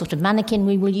into what sort of mannequin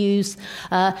we will use.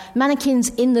 Mannequins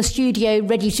in the studio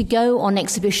ready to go on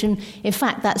exhibition. In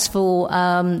fact, that's for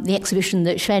the exhibition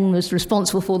that Shen was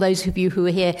responsible for. Those of you who were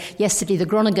here yesterday, the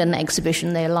Groningen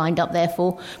exhibition, they're lined up there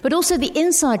for. But also the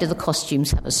inside of the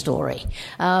costumes have a story.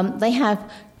 They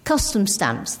have custom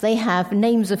stamps. They have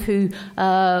names of who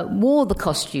wore the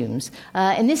costumes.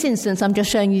 In this instance, I'm just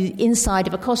showing you the inside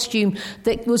of a costume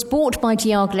that was bought by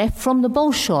Diaghilev from the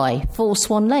Bolshoi for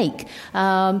Swan Lake.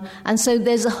 And so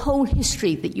there's a whole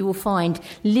history that you will find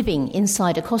living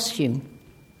inside a costume.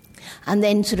 And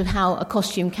then how a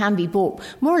costume can be brought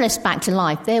more or less back to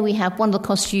life. There we have one of the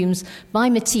costumes by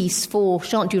Matisse for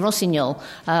Chante du Rossignol.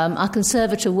 Our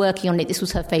conservator working on it, this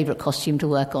was her favourite costume to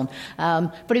work on.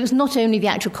 But it was not only the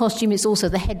actual costume, it's also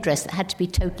the headdress that had to be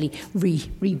totally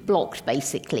re-blocked,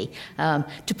 basically,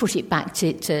 to put it back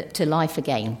to life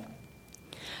again.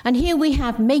 And here we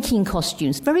have making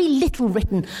costumes, very little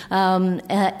written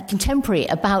contemporary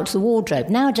about the wardrobe.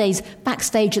 Nowadays,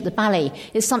 backstage at the ballet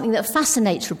is something that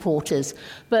fascinates reporters,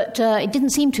 but it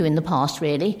didn't seem to in the past,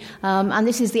 really. And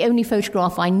this is the only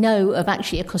photograph I know of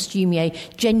actually a costumier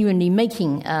genuinely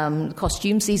making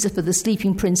costumes. These are for the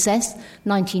Sleeping Princess,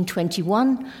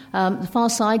 1921. The far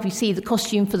side, we see the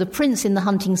costume for the prince in the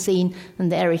hunting scene,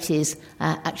 and there it is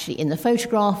actually in the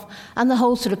photograph, and the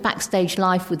whole sort of backstage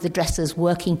life with the dressers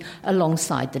working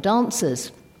alongside the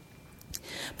dancers.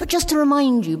 But just to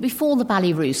remind you, before the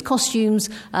Ballet Russe, costumes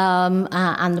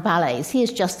and the ballets,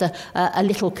 here's just a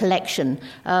little collection.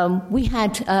 We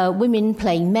had women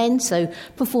playing men, so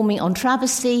performing on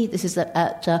travesty. This is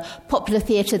at Popular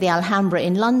Theatre, the Alhambra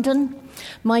in London.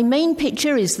 My main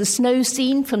picture is the snow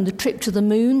scene from the Trip to the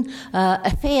Moon,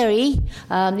 a fairy.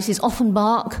 This is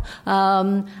Offenbach,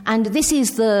 and this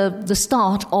is the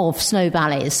start of snow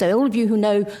ballets. So all of you who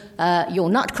know your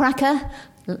Nutcracker,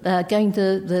 going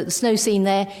to the snow scene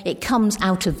there, it comes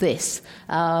out of this.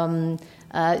 They're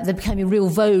becoming real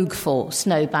vogue for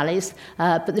snow ballets,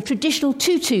 but the traditional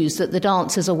tutus that the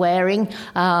dancers are wearing,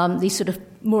 these sort of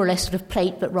more or less sort of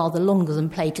plait, but rather longer than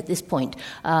plait at this point,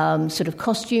 sort of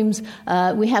costumes.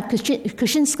 We have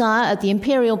Koshinskaya at the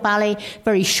Imperial Ballet,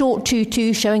 very short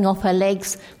tutu, showing off her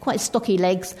legs, quite stocky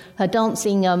legs, her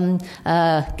dancing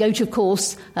goat, of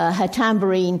course, her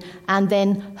tambourine, and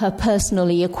then her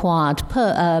personally acquired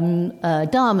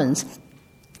diamonds.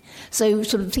 So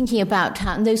sort of thinking about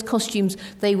how, in those costumes,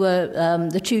 they were,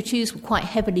 the tutus were quite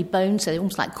heavily boned, so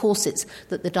almost like corsets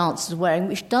that the dancers were wearing,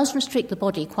 which does restrict the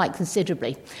body quite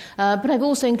considerably. But I've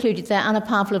also included there Anna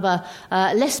Pavlova,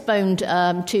 less boned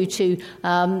tutu,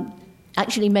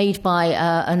 actually made by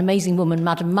an amazing woman,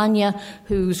 Madame Magna,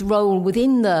 whose role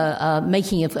within the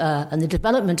making of and the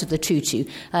development of the tutu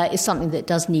is something that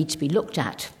does need to be looked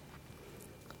at.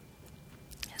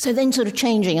 So then sort of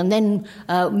changing and then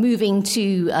moving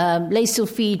to Les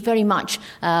Sylphides, very much,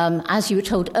 as you were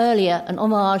told earlier, an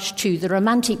homage to the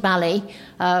Romantic Ballet,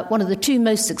 one of the two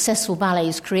most successful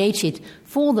ballets created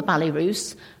for the Ballet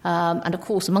Russe, and of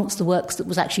course amongst the works that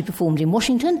was actually performed in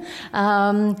Washington.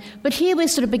 But here we're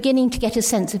sort of beginning to get a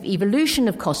sense of evolution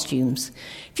of costumes.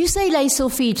 If you say Les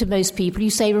Sylphides to most people,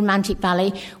 you say Romantic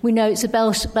Ballet, we know it's a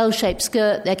bell-shaped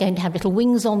skirt, they're going to have little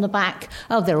wings on the back.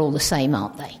 Oh, they're all the same,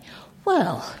 aren't they?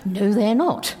 Well, no, they're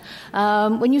not.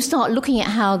 When you start looking at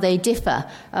how they differ,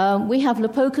 we have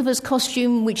Lopokova's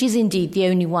costume, which is indeed the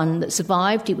only one that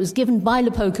survived. It was given by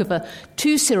Lopokova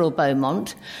to Cyril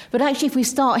Beaumont. But actually, if we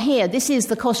start here, this is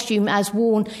the costume as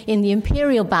worn in the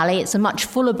Imperial Ballet. It's a much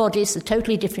fuller bodice, a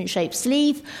totally different shaped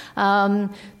sleeve.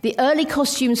 The early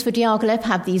costumes for Diaghilev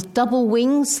have these double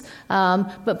wings,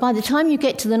 but by the time you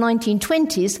get to the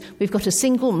 1920s, we've got a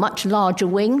single, much larger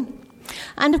wing.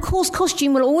 And, of course,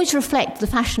 costume will always reflect the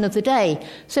fashion of the day.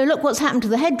 So look what's happened to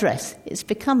the headdress. It's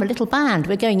become a little band.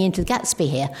 We're going into Gatsby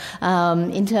here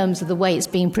in terms of the way it's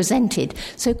being presented.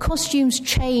 So costumes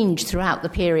change throughout the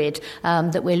period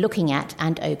that we're looking at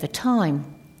and over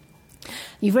time.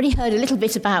 You've already heard a little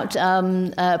bit about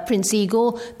Prince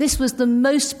Igor. This was the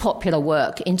most popular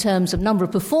work in terms of number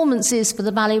of performances for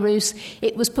the Ballet Russe.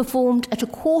 It was performed at a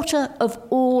quarter of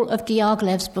all of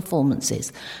Diaghilev's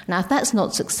performances. Now, if that's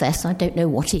not success, I don't know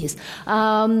what is.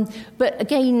 But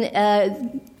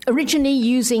again, originally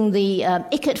using the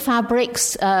ikat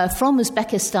fabrics from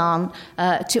Uzbekistan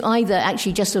to either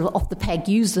actually just sort of off the peg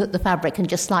use the fabric and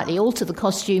just slightly alter the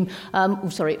costume,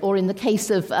 or in the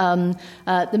case of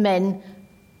the men,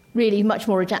 really much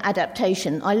more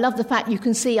adaptation. I love the fact you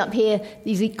can see up here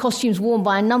these costumes worn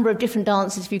by a number of different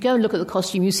dancers. If you go and look at the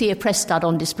costume, you see a press stud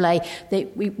on display.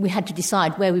 We had to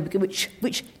decide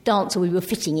which dancer we were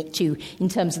fitting it to in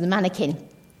terms of the mannequin.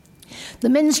 The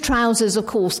men's trousers, of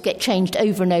course, get changed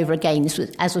over and over again. This was,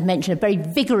 as was mentioned, a very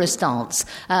vigorous dance.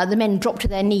 The men drop to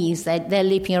their knees, they're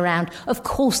leaping around. Of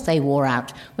course they wore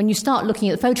out. When you start looking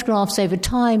at the photographs over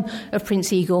time of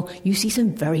Prince Igor, you see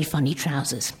some very funny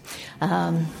trousers.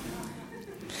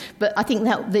 But I think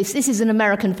that this is an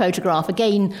American photograph.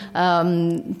 Again,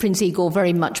 Prince Igor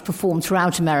very much performed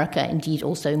throughout America, indeed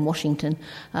also in Washington.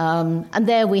 And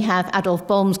there we have Adolf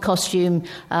Bohm's costume.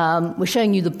 We're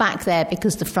showing you the back there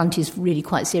because the front is really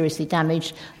quite seriously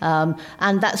damaged.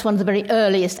 And that's one of the very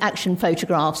earliest action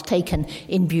photographs taken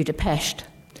in Budapest.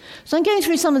 So I'm going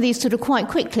through some of these sort of quite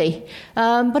quickly,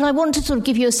 but I want to sort of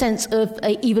give you a sense of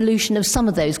evolution of some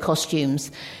of those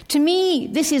costumes. To me,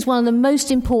 this is one of the most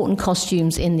important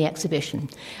costumes in the exhibition.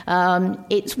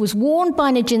 It was worn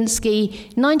by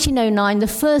Nijinsky, 1909, the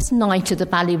first night of the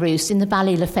Ballet Russe in the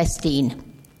Ballet Le Festin.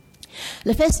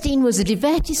 Le Festin was a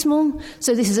divertissement,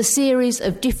 so this is a series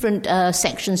of different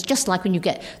sections, just like when you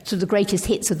get to the greatest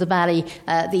hits of the ballet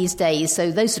these days.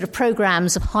 So those sort of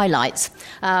programmes of highlights.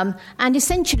 And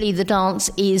essentially the dance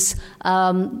is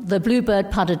the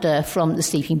Bluebird Pas de Deux from The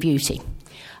Sleeping Beauty.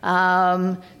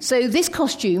 So this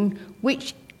costume,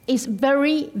 which is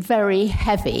very, very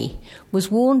heavy, was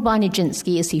worn by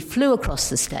Nijinsky as he flew across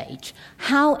the stage.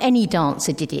 How any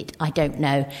dancer did it, I don't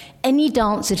know. Any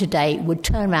dancer today would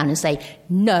turn around and say,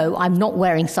 no, I'm not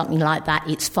wearing something like that,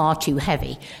 it's far too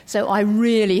heavy. So I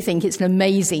really think it's an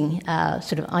amazing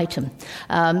sort of item.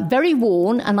 Very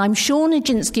worn, and I'm sure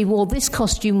Nijinsky wore this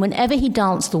costume whenever he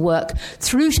danced the work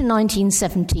through to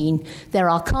 1917. There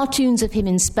are cartoons of him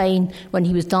in Spain when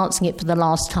he was dancing it for the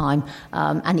last time,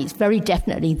 and it's very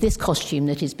definitely this costume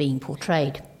that is being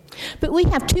portrayed. But we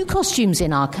have two costumes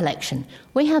in our collection.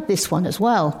 We have this one as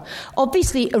well.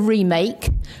 Obviously a remake,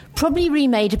 probably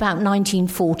remade about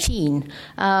 1914.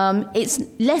 It's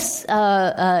less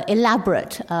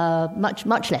elaborate,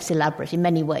 much less elaborate in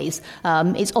many ways.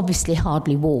 It's obviously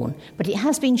hardly worn, but it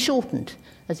has been shortened,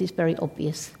 as is very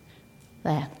obvious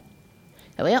there.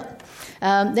 There we are.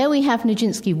 There we have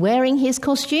Nijinsky wearing his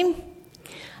costume.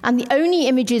 And the only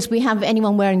images we have of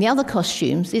anyone wearing the other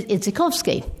costumes is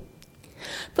Idzhakovsky.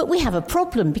 But we have a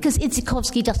problem because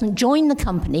Idzhakovsky doesn't join the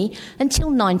company until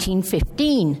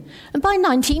 1915. And by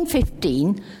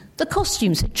 1915, the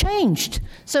costumes had changed.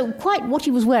 So quite what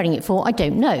he was wearing it for, I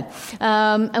don't know.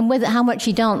 And how much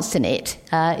he danced in it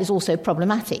is also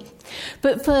problematic.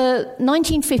 But for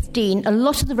 1915, a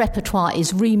lot of the repertoire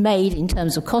is remade in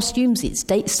terms of costumes. It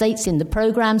states in the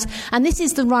programmes. And this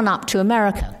is the run-up to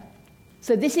America.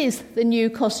 So this is the new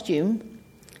costume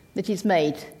that is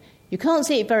made. You can't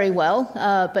see it very well,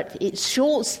 but it's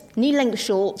shorts, knee-length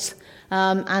shorts,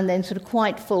 and then sort of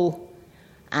quite full,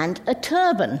 and a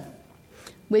turban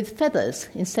with feathers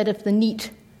instead of the neat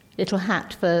little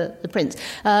hat for the prince.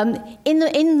 In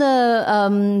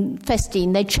the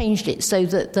Festin, they changed it so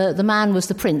that the man was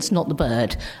the prince, not the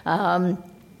bird.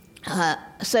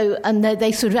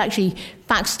 They sort of actually,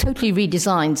 Bax totally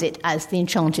redesigns it as the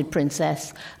Enchanted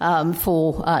Princess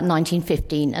for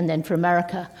 1915 and then for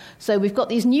America. So we've got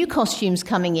these new costumes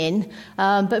coming in,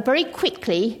 but very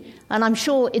quickly, and I'm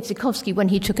sure Idzhakovsky, when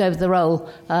he took over the role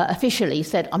officially,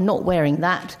 said, I'm not wearing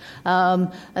that.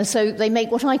 And so they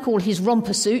make what I call his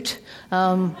romper suit,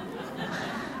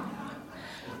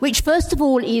 which first of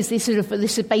all is this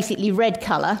is basically red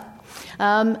colour.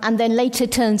 And then later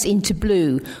turns into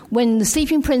blue. When the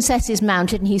Sleeping Princess is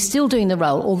mounted, and he's still doing the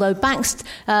role, although Bax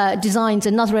designs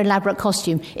another elaborate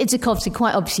costume, Idzhakovsky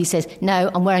quite obviously says, no,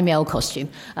 I'm wearing my old costume.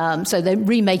 So they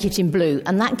remake it in blue,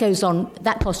 and that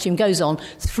costume goes on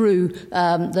through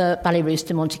the Ballet Russe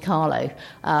de Monte Carlo.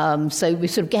 So we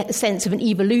sort of get a sense of an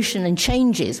evolution and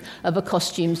changes of a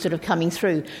costume sort of coming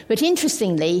through. But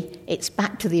interestingly, it's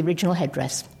back to the original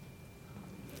headdress.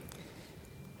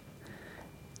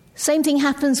 Same thing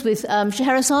happens with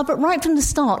Scheherazade, but right from the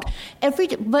start,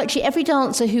 virtually every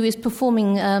dancer who is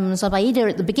performing Zobeide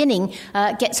at the beginning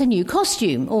gets a new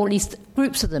costume, or at least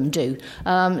groups of them do.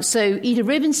 So Ida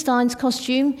Rubinstein's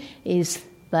costume is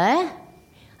there,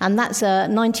 and that's a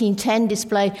 1910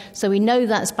 display, so we know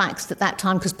that's Bax at that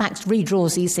time, because Bax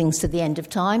redraws these things to the end of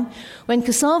time. When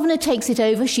Kasavina takes it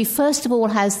over, she first of all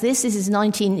has this is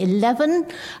 1911,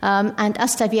 and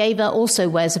Astavieva also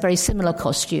wears a very similar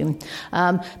costume.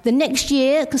 The next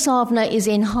year, Kasavina is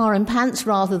in harem pants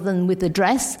rather than with the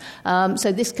dress,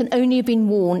 so this can only have been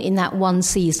worn in that one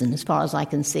season, as far as I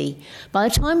can see. By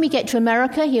the time we get to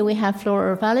America, here we have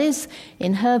Flora Valles.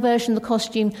 In her version, the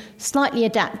costume slightly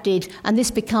adapted, and this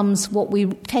becomes what we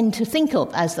tend to think of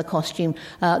as the costume,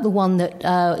 the one that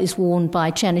is worn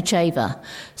by Chernysheva.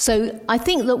 So I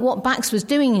think that what Bax was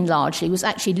doing largely was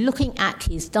actually looking at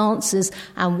his dancers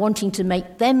and wanting to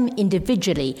make them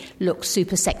individually look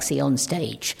super sexy on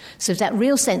stage. So that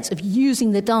real sense of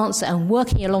using the dancer and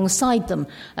working alongside them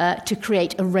to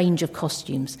create a range of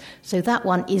costumes. So that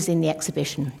one is in the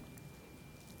exhibition.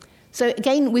 So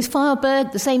again, with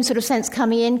Firebird, the same sort of sense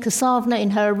coming in, Kasavina in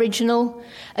her original.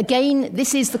 Again,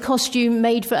 this is the costume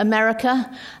made for America,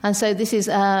 and so this is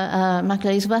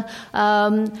Makalezova,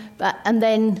 and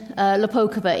then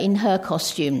Lopokova in her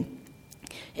costume.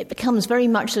 It becomes very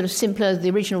much sort of simpler, the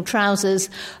original trousers.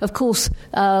 Of course,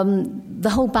 the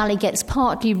whole ballet gets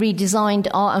partly redesigned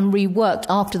and reworked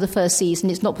after the first season.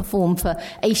 It's not performed for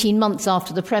 18 months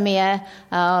after the premiere.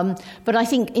 But I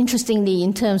think, interestingly,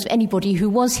 in terms of anybody who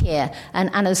was here, and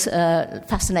Anna's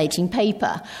fascinating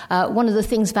paper, one of the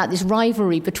things about this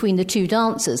rivalry between the two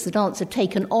dancers, the dance had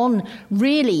taken on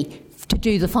really to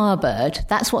do the Firebird.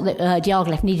 That's what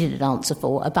Diaghilev needed a dancer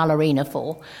for, a ballerina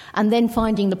for. And then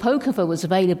finding Nabokova was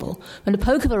available. And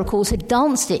Nabokova, of course, had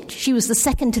danced it. She was the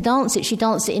second to dance it. She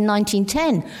danced it in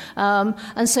 1910.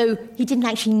 And so he didn't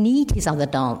actually need his other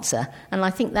dancer. And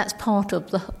I think that's part of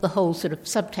the whole sort of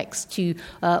subtext to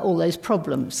all those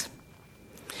problems.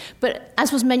 But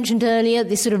as was mentioned earlier,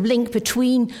 this sort of link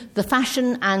between the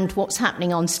fashion and what's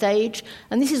happening on stage,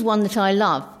 and this is one that I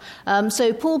love.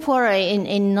 So Paul Poiret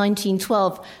in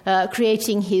 1912,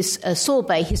 creating his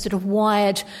sorbet, his sort of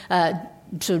wired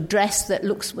sort of dress that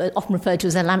looks often referred to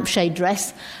as a lampshade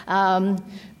dress.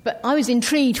 But I was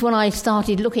intrigued when I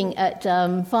started looking at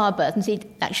Firebird and see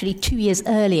actually 2 years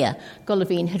earlier,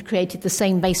 Golovin had created the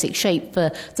same basic shape for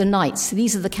the knights. So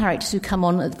these are the characters who come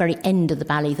on at the very end of the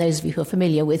ballet, those of you who are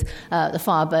familiar with the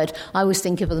Firebird. I always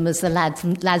think of them as the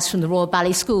lads from the Royal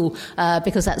Ballet School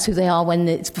because that's who they are when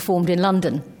it's performed in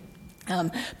London.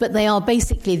 But they are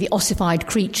basically the ossified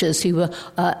creatures who were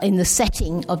in the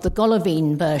setting of the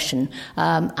Golovin version.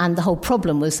 And the whole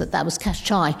problem was that was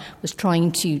Kashchai was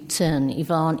trying to turn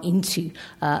Ivan into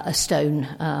a stone.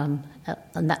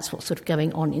 And that's what's sort of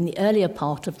going on in the earlier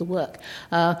part of the work.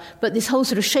 But this whole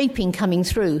sort of shaping coming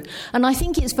through. And I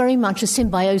think it's very much a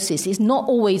symbiosis. It's not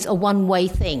always a one-way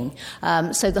thing.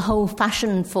 So the whole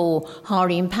fashion for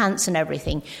harem pants and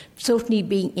everything certainly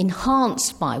being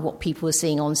enhanced by what people were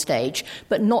seeing on stage,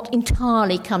 but not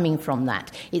entirely coming from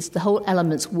that. It's the whole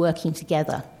elements working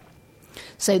together.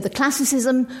 So the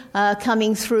classicism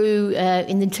coming through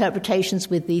in the interpretations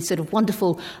with the sort of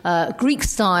wonderful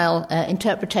Greek-style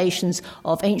interpretations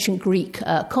of ancient Greek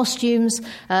costumes.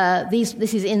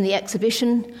 This is in the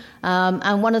exhibition.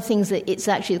 And one of the things that it's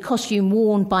actually the costume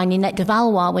worn by Ninette de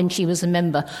Valois when she was a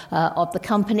member of the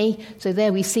company. So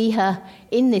there we see her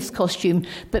in this costume.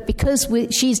 But because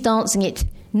she's dancing it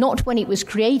not when it was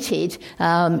created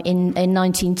in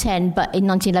 1910, but in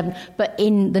 1911, but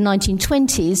in the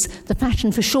 1920s, the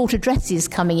fashion for shorter dresses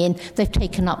coming in, they've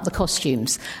taken up the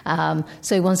costumes.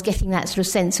 So one's getting that sort of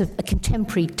sense of a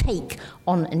contemporary take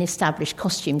on an established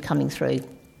costume coming through.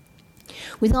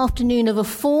 With Afternoon of a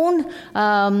Faun,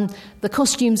 the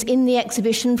costumes in the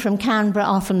exhibition from Canberra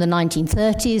are from the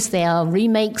 1930s. They are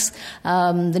remakes.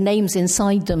 The names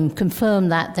inside them confirm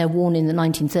that they're worn in the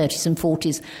 1930s and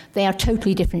 40s. They are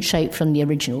totally different shape from the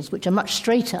originals, which are much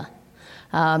straighter,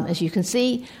 as you can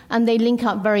see, and they link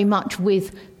up very much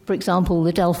with, for example,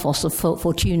 the Delphos of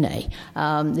Fortuné,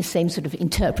 the same sort of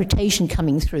interpretation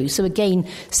coming through. So again,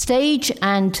 stage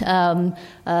and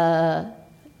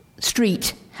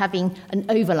street having an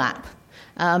overlap.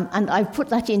 And I've put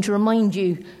that in to remind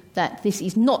you that this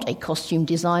is not a costume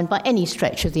design by any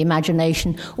stretch of the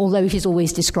imagination, although it is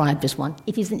always described as one.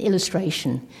 It is an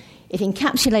illustration. It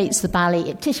encapsulates the ballet,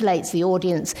 it titillates the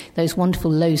audience, those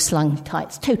wonderful low-slung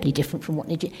tights, totally different from what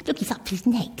they do. Look, he's up his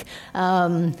neck.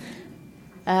 And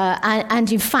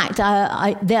in fact,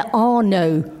 there are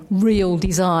no real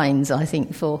designs, I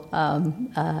think, for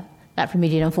that from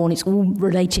Median and Faun. It's all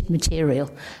related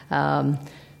material.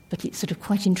 But it's sort of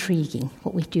quite intriguing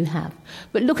what we do have.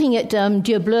 But looking at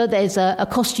Dieu Bleu, there's a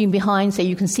costume behind, so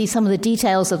you can see some of the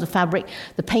details of the fabric.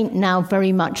 The paint now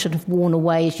very much sort of worn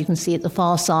away, as you can see at the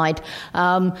far side.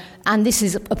 And this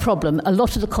is a problem. A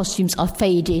lot of the costumes are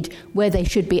faded, where they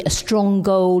should be a strong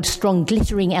gold, strong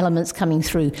glittering elements coming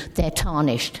through. They're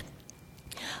tarnished.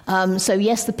 So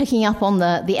yes, the picking up on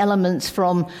the elements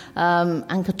from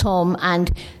Anchor Tom,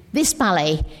 and this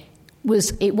ballet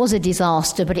was a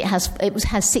disaster, but it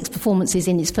has 6 performances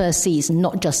in its first season,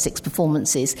 not just 6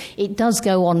 performances. It does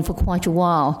go on for quite a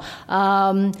while.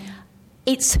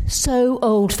 It's so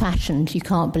old-fashioned, you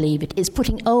can't believe it. It's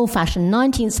putting old-fashioned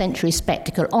 19th century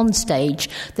spectacle on stage.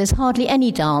 There's hardly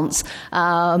any dance.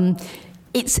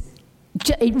 It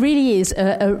really is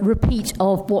a repeat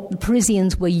of what the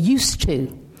Parisians were used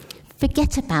to.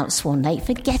 Forget about Swan Lake,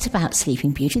 forget about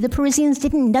Sleeping Beauty. The Parisians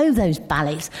didn't know those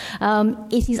ballets.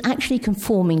 It is actually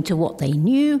conforming to what they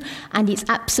knew, and it's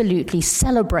absolutely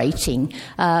celebrating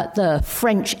the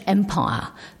French Empire.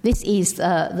 This is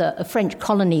the French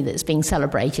colony that's being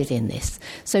celebrated in this.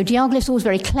 So Diaghilev's always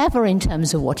very clever in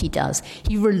terms of what he does.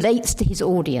 He relates to his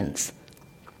audience.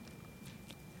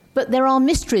 But there are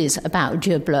mysteries about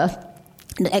Dieu Bleu,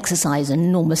 and exercise an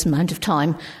enormous amount of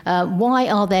time. Why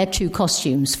are there 2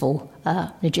 costumes for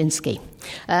Nijinsky?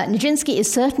 Nijinsky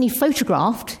is certainly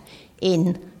photographed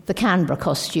in the Canberra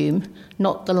costume,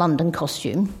 not the London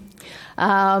costume.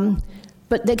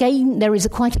 But again, there is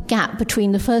quite a gap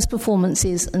between the first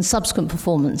performances and subsequent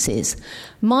performances.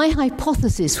 My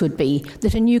hypothesis would be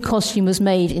that a new costume was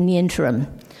made in the interim.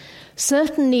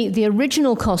 Certainly the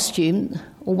original costume,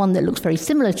 or one that looks very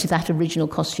similar to that original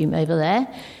costume over there,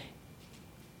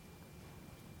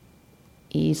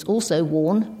 is also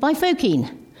worn by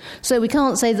Fokine. So we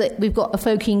can't say that we've got a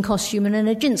Fokine costume and an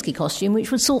Nijinsky costume,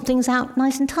 which would sort things out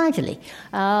nice and tidily.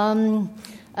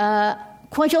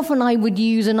 Quite often I would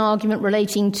use an argument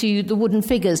relating to the wooden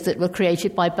figures that were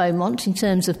created by Beaumont in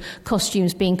terms of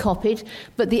costumes being copied,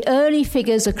 but the early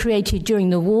figures are created during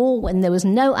the war when there was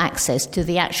no access to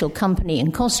the actual company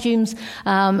and costumes,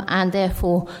 and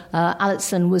therefore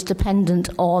Allison was dependent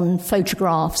on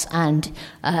photographs and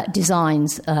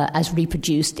designs as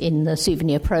reproduced in the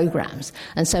souvenir programs.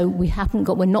 And so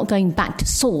we're not going back to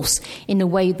source in a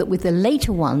way that with the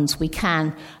later ones we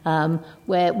can,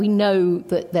 where we know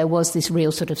that there was this real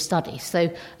sort of study. So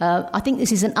I think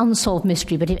this is an unsolved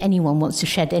mystery, but if anyone wants to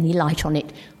shed any light on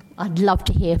it, I'd love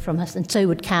to hear from us, and so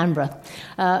would Canberra.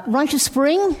 Rite of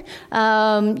Spring,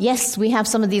 yes, we have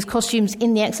some of these costumes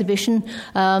in the exhibition.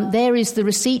 There is the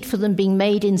receipt for them being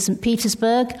made in St.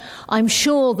 Petersburg. I'm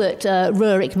sure that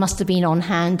Rurik must have been on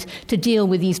hand to deal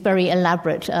with these very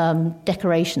elaborate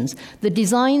decorations. The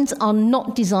designs are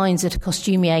not designs that a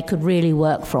costumier could really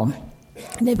work from.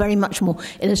 They're very much more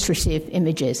illustrative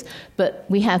images. But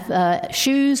we have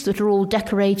shoes that are all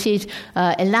decorated,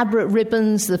 elaborate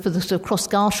ribbons for the sort of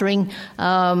cross-gartering.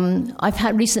 I've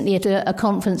had recently at a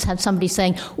conference had somebody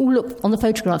saying, oh, look, on the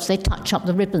photographs, they touch up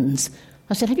the ribbons.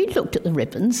 I said, have you looked at the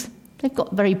ribbons? They've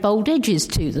got very bold edges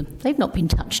to them. They've not been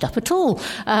touched up at all.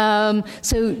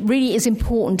 So really it's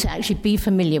important to actually be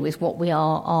familiar with what we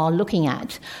are looking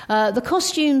at. The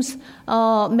costumes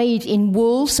are made in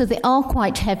wool, so they are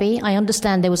quite heavy. I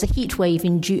understand there was a heat wave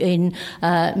in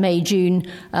May, June,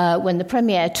 when the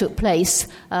premiere took place,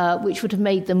 which would have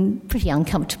made them pretty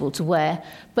uncomfortable to wear.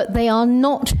 But they are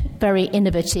not very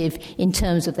innovative in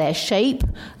terms of their shape.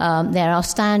 They're our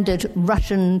standard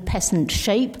Russian peasant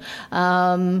shape.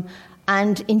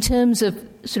 And in terms of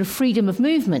sort of freedom of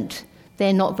movement,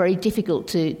 they're not very difficult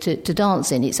to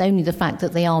dance in. It's only the fact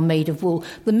that they are made of wool.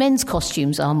 The men's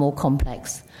costumes are more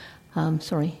complex.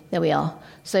 There we are.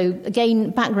 So again,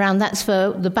 background,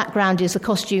 the background is a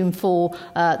costume for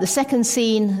the second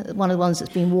scene, one of the ones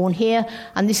that's been worn here,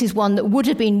 and this is one that would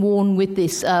have been worn with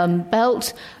this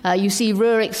belt. You see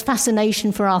Rurik's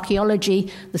fascination for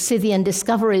archaeology, the Scythian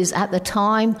discoveries at the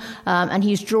time, and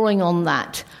he's drawing on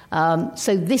that.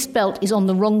 So this belt is on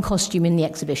the wrong costume in the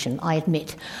exhibition, I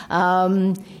admit.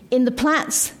 In the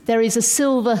plaits, there is a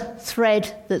silver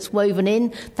thread that's woven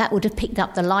in. That would have picked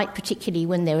up the light, particularly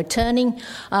when they were turning.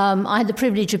 I had the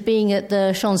privilege of being at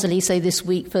the Champs-Élysées this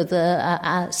week for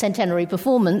the centenary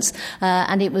performance,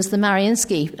 and it was the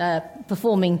Mariinsky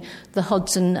performing the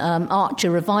Hodgson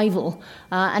Archer revival.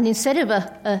 And instead of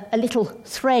a little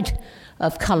thread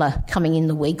of colour coming in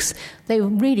the wigs, they were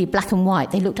really black and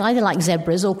white. They looked either like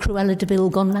zebras or Cruella de Vil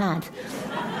gone mad.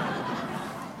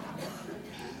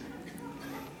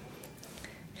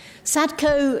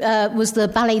 Sadko was the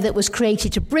ballet that was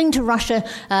created to bring to Russia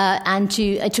and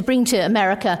to bring to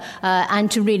America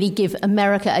and to really give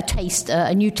America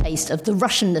a new taste of the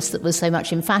Russianness that was so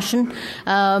much in fashion.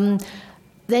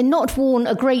 They're not worn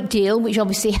a great deal, which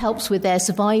obviously helps with their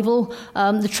survival.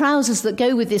 The trousers that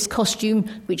go with this costume,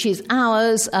 which is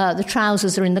ours, the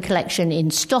trousers are in the collection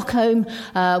in Stockholm,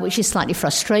 which is slightly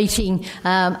frustrating.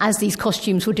 As these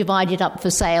costumes were divided up for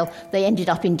sale, they ended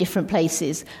up in different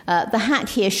places. The hat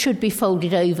here should be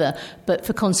folded over, but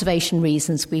for conservation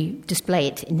reasons, we display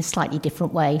it in a slightly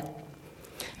different way.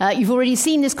 You've already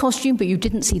seen this costume, but you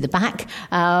didn't see the back.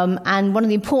 And one of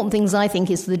the important things, I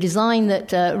think, is the design that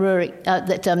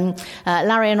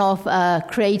Larionov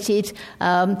created,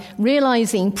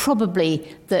 realising probably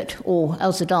that, or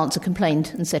else the dancer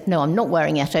complained and said, no, I'm not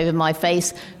wearing it over my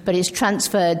face, but it's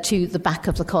transferred to the back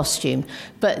of the costume.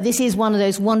 But this is one of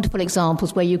those wonderful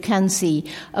examples where you can see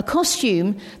a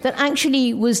costume that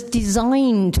actually was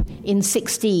designed in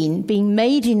 16, being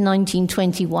made in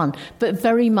 1921, but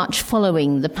very much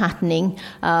following the patterning.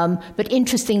 But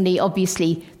interestingly,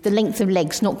 obviously, the length of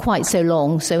legs not quite so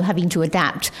long, so having to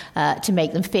adapt to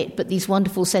make them fit, but this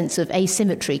wonderful sense of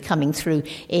asymmetry coming through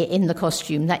in the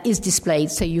costume that is displayed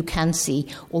so you can see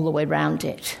all the way around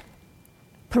it.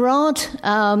 Parade,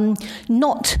 when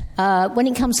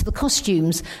it comes to the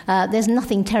costumes, there's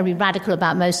nothing terribly radical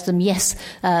about most of them. Yes,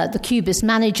 the Cubist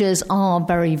managers are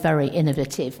very, very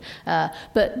innovative.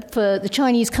 But for the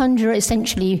Chinese conjurer,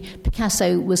 essentially,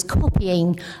 Picasso was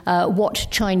copying what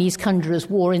Chinese conjurers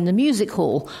wore in the music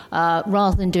hall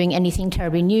rather than doing anything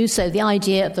terribly new. So the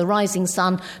idea of the rising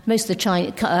sun, most of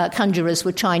the conjurers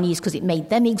were Chinese because it made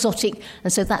them exotic,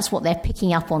 and so that's what they're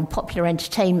picking up on popular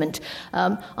entertainment.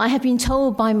 I have been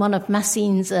told by one of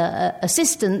Massine's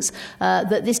assistants is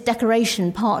that this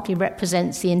decoration partly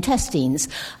represents the intestines.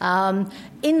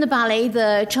 In the ballet,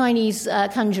 the Chinese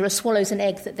conjurer swallows an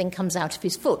egg that then comes out of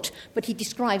his foot, but he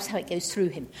describes how it goes through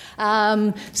him.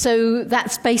 So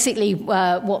that's basically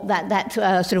what that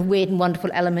sort of weird and wonderful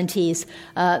element is.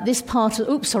 This part of...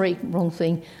 Oops, sorry, wrong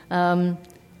thing.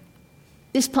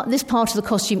 This part of the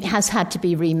costume has had to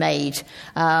be remade,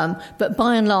 but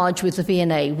by and large with the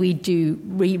V&A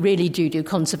we really do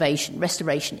conservation.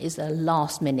 Restoration is the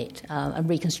last minute, and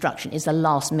reconstruction is the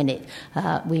last minute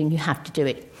when you have to do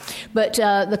it. But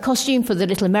the costume for the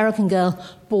little American girl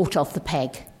bought off the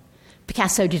peg.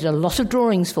 Picasso did a lot of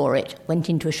drawings for it, went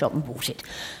into a shop and bought it.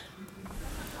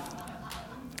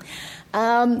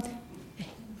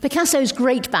 Picasso's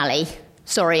great ballet,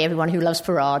 sorry, everyone who loves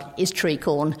Parade, is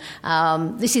Tricorn.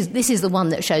 This is the one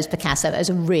that shows Picasso as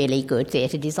a really good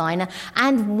theatre designer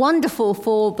and wonderful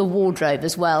for the wardrobe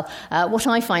as well. What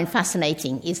I find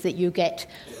fascinating is that you get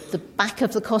the back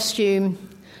of the costume,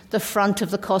 the front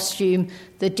of the costume,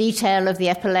 the detail of the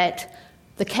epaulette,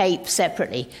 the cape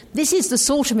separately. This is the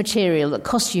sort of material that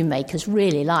costume makers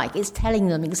really like. It's telling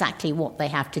them exactly what they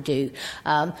have to do.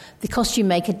 The costume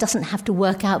maker doesn't have to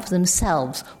work out for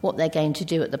themselves what they're going to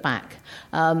do at the back.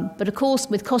 But of course,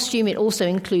 with costume, it also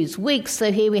includes wigs.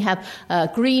 So here we have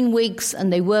green wigs,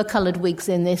 and they were coloured wigs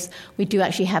in this. We do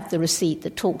actually have the receipt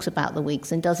that talks about the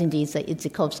wigs and does indeed say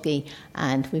Idzhikovsky,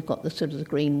 and we've got the sort of the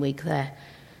green wig there.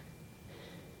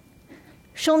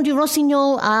 Jean du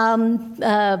Rossignol,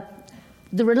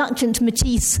 the reluctant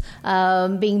Matisse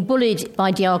being bullied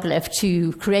by Diaghilev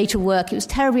to create a work. It was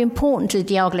terribly important to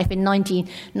Diaghilev in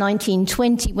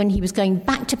 1920 when he was going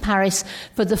back to Paris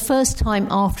for the first time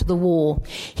after the war.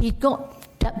 He'd got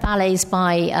ballets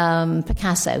by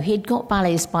Picasso. He'd got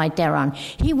ballets by Derain.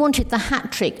 He wanted the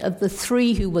hat trick of the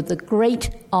three who were the great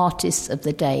artists of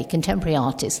the day, contemporary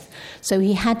artists. So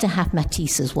he had to have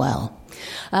Matisse as well.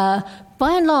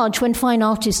 By and large, when fine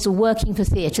artists are working for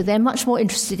theatre, they're much more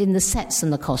interested in the sets than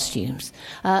the costumes.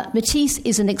 Matisse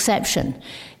is an exception.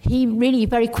 He really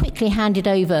very quickly handed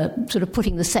over sort of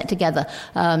putting the set together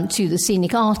to the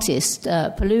scenic artist,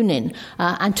 Polunin,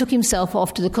 and took himself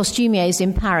off to the costumiers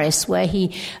in Paris, where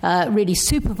he really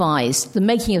supervised the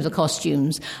making of the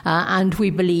costumes, and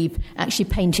we believe actually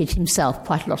painted himself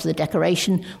quite a lot of the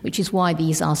decoration, which is why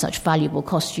these are such valuable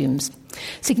costumes.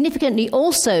 Significantly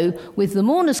also, with the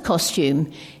mourner's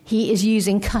costume, he is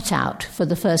using cutout for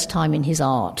the first time in his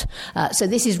art. So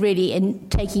this is really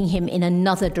taking him in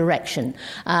another direction.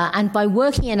 And by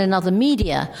working in another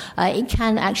media, it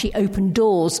can actually open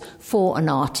doors for an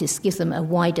artist, give them a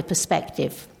wider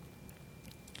perspective.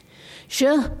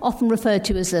 Jeu, often referred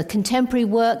to as a contemporary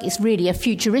work, is really a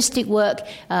futuristic work.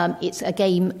 It's a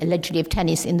game, allegedly, of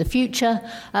tennis in the future.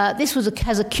 This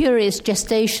has a curious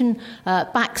gestation.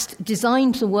 Bakst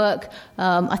designed the work.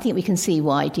 I think we can see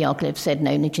why Diaghilev said,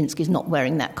 no, Nijinsky's not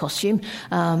wearing that costume.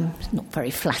 It's not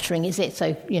very flattering, is it?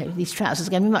 So, these trousers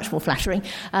are going to be much more flattering.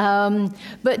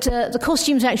 But the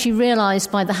costumes are actually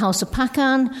realised by the House of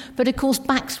Pacan. But, of course,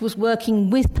 Bakst was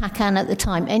working with Pacan at the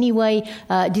time anyway,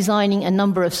 designing a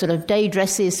number of sort of day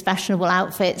dresses, fashionable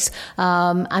outfits,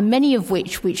 and many of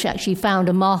which actually found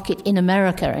a market in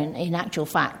America, in actual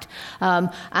fact.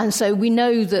 And so we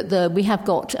know that we have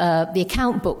got the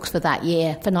account books for that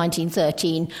year, for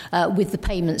 1913, with the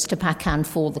payments to Pacan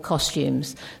for the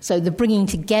costumes. So the bringing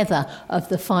together of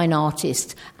the fine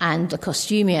artist and the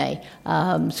costumier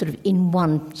sort of in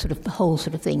one sort of whole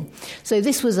sort of thing. So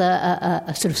this was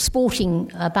a sort of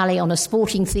sporting ballet on a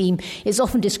sporting theme. It's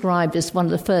often described as one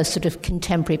of the first sort of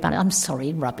contemporary ballet. I'm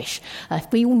sorry, rubbish. If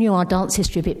we all knew our dance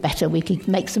history a bit better, we could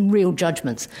make some real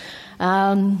judgments.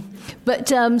 But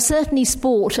certainly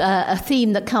sport, a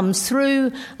theme that comes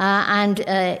through, and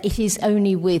it is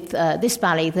only with this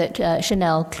ballet that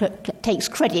Chanel takes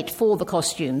credit for the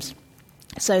costumes.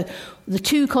 So the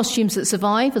two costumes that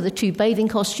survive are the two bathing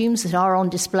costumes that are on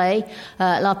display.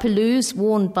 La Pelouse,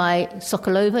 worn by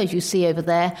Sokolova, as you see over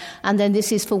there, and then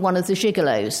this is for one of the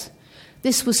gigolos.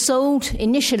 This was sold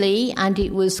initially, and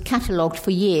it was catalogued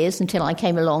for years until I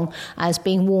came along, as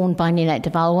being worn by Ninette de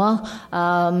Valois.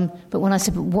 But when I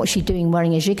said, what's she doing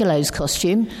wearing a gigolo's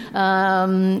costume?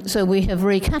 So we have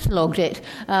recatalogued it.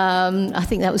 I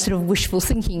think that was sort of wishful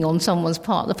thinking on someone's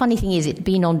part. The funny thing is, it'd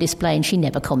been on display and she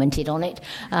never commented on it.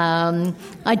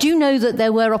 I do know that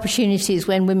there were opportunities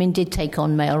when women did take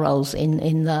on male roles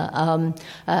in the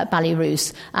Ballet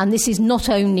Russe. And this is not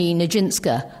only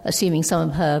Nijinsky assuming some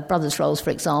of her brother's roles, for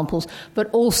example, but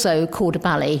also corps de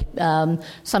ballet.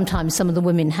 Sometimes some of the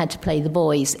women had to play the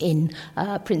boys in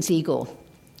Prince Igor.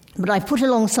 But I've put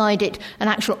alongside it an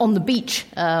actual on-the-beach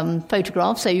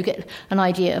photograph, so you get an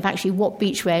idea of actually what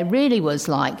beachwear really was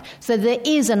like. So there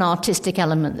is an artistic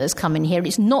element that's come in here.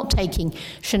 It's not taking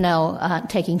Chanel,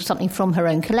 taking something from her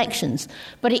own collections,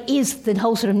 but it is the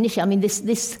whole sort of knitting. I mean,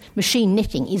 this machine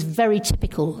knitting is very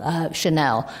typical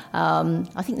Chanel.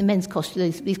 I think the men's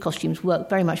these costumes work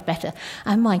very much better.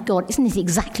 And my God, isn't it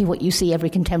exactly what you see every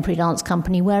contemporary dance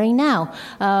company wearing now?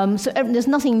 So there's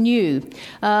nothing new.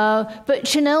 But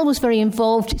Chanel was very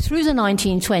involved through the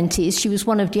 1920s. She was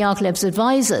one of Diaghilev's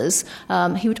advisors.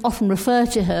 He would often refer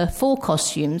to her for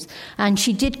costumes, and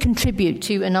she did contribute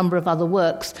to a number of other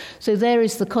works. So there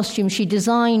is the costume she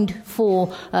designed for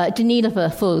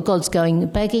Danilova for God's Going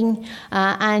Begging,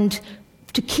 and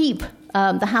to keep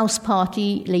the house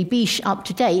party, Les Biches, up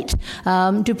to date,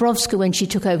 Dubrovska, when she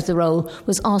took over the role,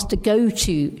 was asked to go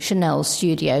to Chanel's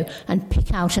studio and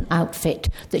pick out an outfit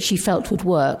that she felt would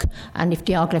work. And if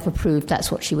Diaghilev approved, that's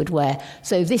what she would wear.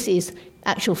 So this is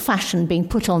actual fashion being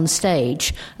put on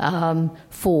stage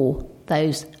for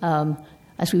those,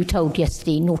 as we were told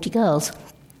yesterday, naughty girls.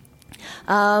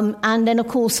 And then, of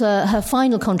course, her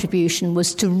final contribution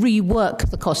was to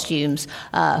rework the costumes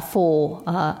for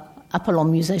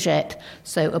Apollon Musaget,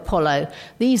 so Apollo.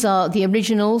 These are the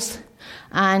originals,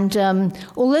 and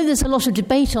although there's a lot of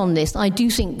debate on this, I do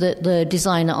think that the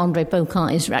designer André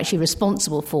Beaucamp is actually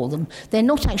responsible for them. They're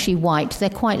not actually white, they're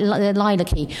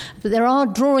lilac-y, but there are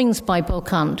drawings by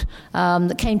Beaucamp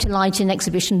that came to light in an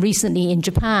exhibition recently in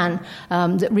Japan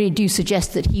that really do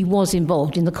suggest that he was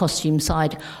involved in the costume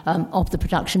side of the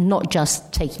production, not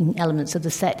just taking elements of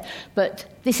the set.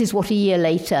 But this is what a year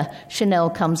later Chanel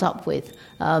comes up with.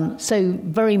 So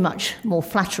very much more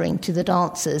flattering to the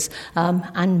dancers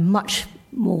and much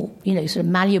more, sort of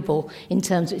malleable in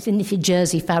terms of it's a knitted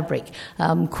jersey fabric,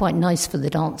 quite nice for the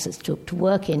dancers to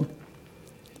work in.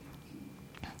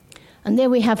 And there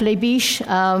we have Les Biches.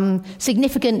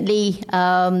 Significantly,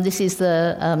 this is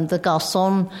the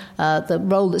garçon, the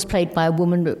role that's played by a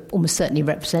woman that almost certainly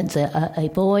represents a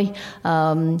boy.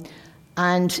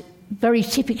 And very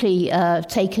typically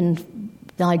taken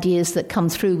the ideas that come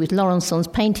through with Laurenson's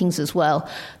paintings as well.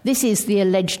 This is the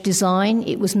alleged design.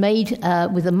 It was made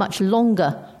with a much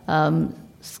longer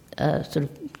sort of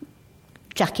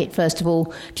jacket, first of all.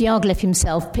 Diaghilev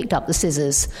himself picked up the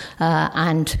scissors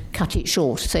and cut it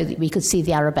short so that we could see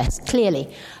the arabesque clearly.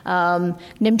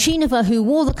 Nemchinova, who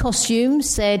wore the costume,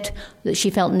 said that she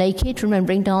felt naked,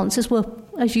 remembering dancers were,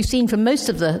 as you've seen from most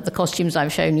of the costumes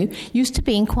I've shown you, used to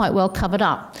being quite well covered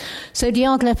up. So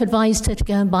Diaghilev advised her to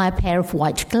go and buy a pair of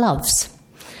white gloves.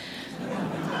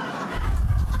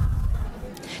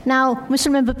 Now, we must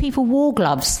remember people wore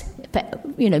gloves,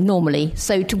 normally,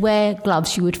 so to wear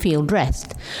gloves you would feel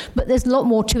dressed. But there's a lot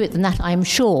more to it than that, I'm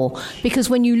sure, because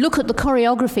when you look at the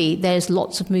choreography, there's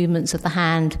lots of movements of the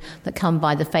hand that come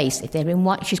by the face. If they're in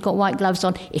white, she's got white gloves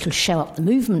on, it'll show up the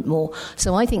movement more.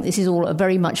 So I think this is all a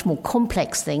very much more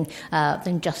complex thing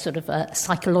than just sort of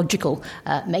psychological,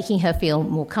 making her feel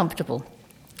more comfortable.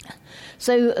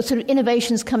 So sort of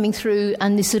innovations coming through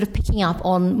and this sort of picking up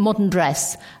on modern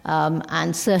dress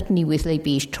and certainly with Les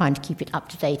Biches trying to keep it up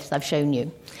to date, as I've shown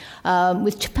you.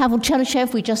 With Pavel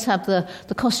Chernyshev, we just have the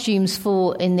costumes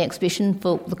in the exhibition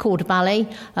for the corps de ballet,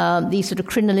 these sort of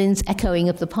crinolines echoing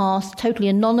of the past, totally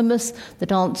anonymous. The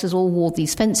dancers all wore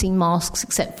these fencing masks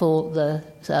except for the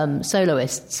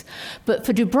soloists. But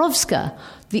for Dubrovska,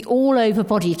 the all-over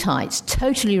body tights,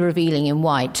 totally revealing in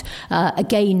white,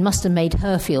 again must have made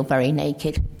her feel very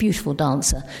naked. Beautiful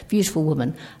dancer, beautiful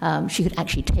woman. She could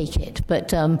actually take it.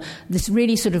 But this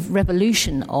really sort of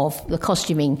revolution of the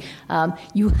costuming,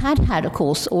 you had, of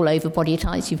course, all-over body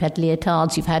tights. You've had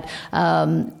leotards, you've had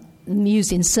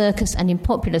used in circus and in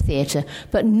popular theatre,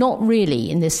 but not really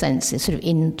in this sense, it's sort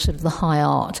of the high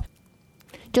art.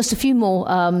 Just a few more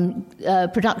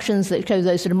productions that show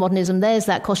those sort of modernism. There's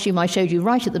that costume I showed you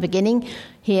right at the beginning,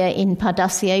 here in Pas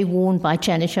d'Acier, worn by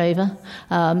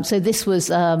Chernyshev. So this was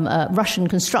Russian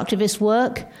constructivist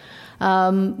work.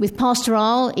 With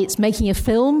Pastoral, it's making a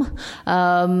film,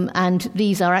 and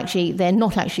these are actually, they're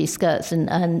not actually skirts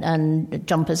and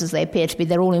jumpers as they appear to be.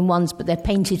 They're all in ones, but they're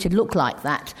painted to look like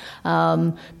that.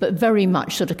 But very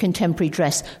much sort of contemporary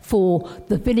dress for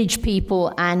the village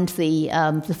people and the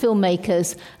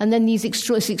filmmakers. And then this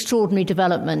extraordinary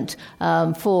development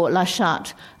for La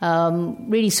Chatte,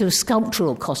 really sort of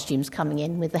sculptural costumes coming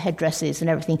in with the headdresses and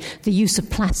everything, the use of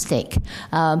plastic.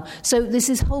 So there's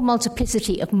this whole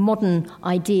multiplicity of modern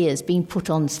ideas being put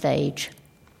on stage.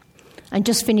 And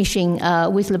just finishing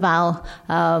with La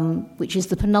Balle, which is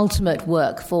the penultimate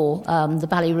work for the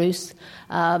Ballet Russe.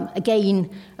 Again,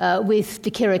 with De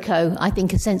Chirico, I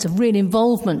think a sense of real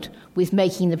involvement with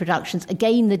making the productions.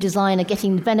 Again, the designer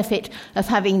getting the benefit of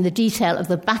having the detail of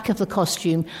the back of the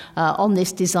costume on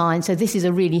this design. So this is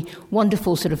a really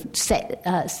wonderful sort of set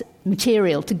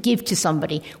material to give to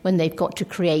somebody when they've got to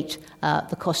create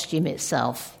the costume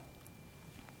itself.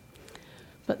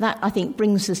 But that, I think,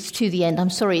 brings us to the end. I'm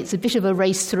sorry, it's a bit of a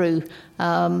race through.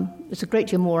 There's a great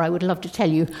deal more I would love to tell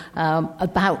you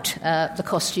about the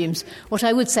costumes. What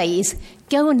I would say is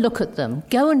go and look at them.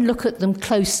 Go and look at them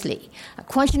closely.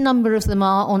 Quite a number of them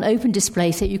are on open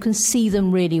display so you can see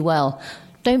them really well.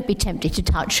 Don't be tempted to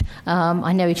touch.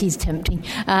 I know it is tempting.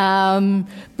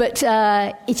 But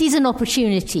it is an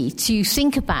opportunity to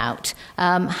think about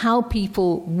how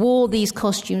people wore these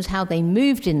costumes, how they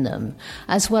moved in them,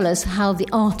 as well as how the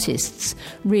artists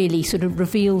really sort of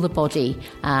reveal the body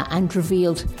and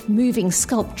revealed moving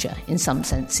sculpture, in some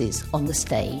senses, on the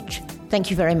stage. Thank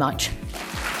you very much.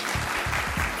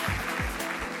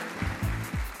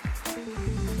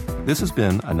 This has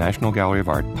been a National Gallery of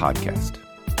Art podcast.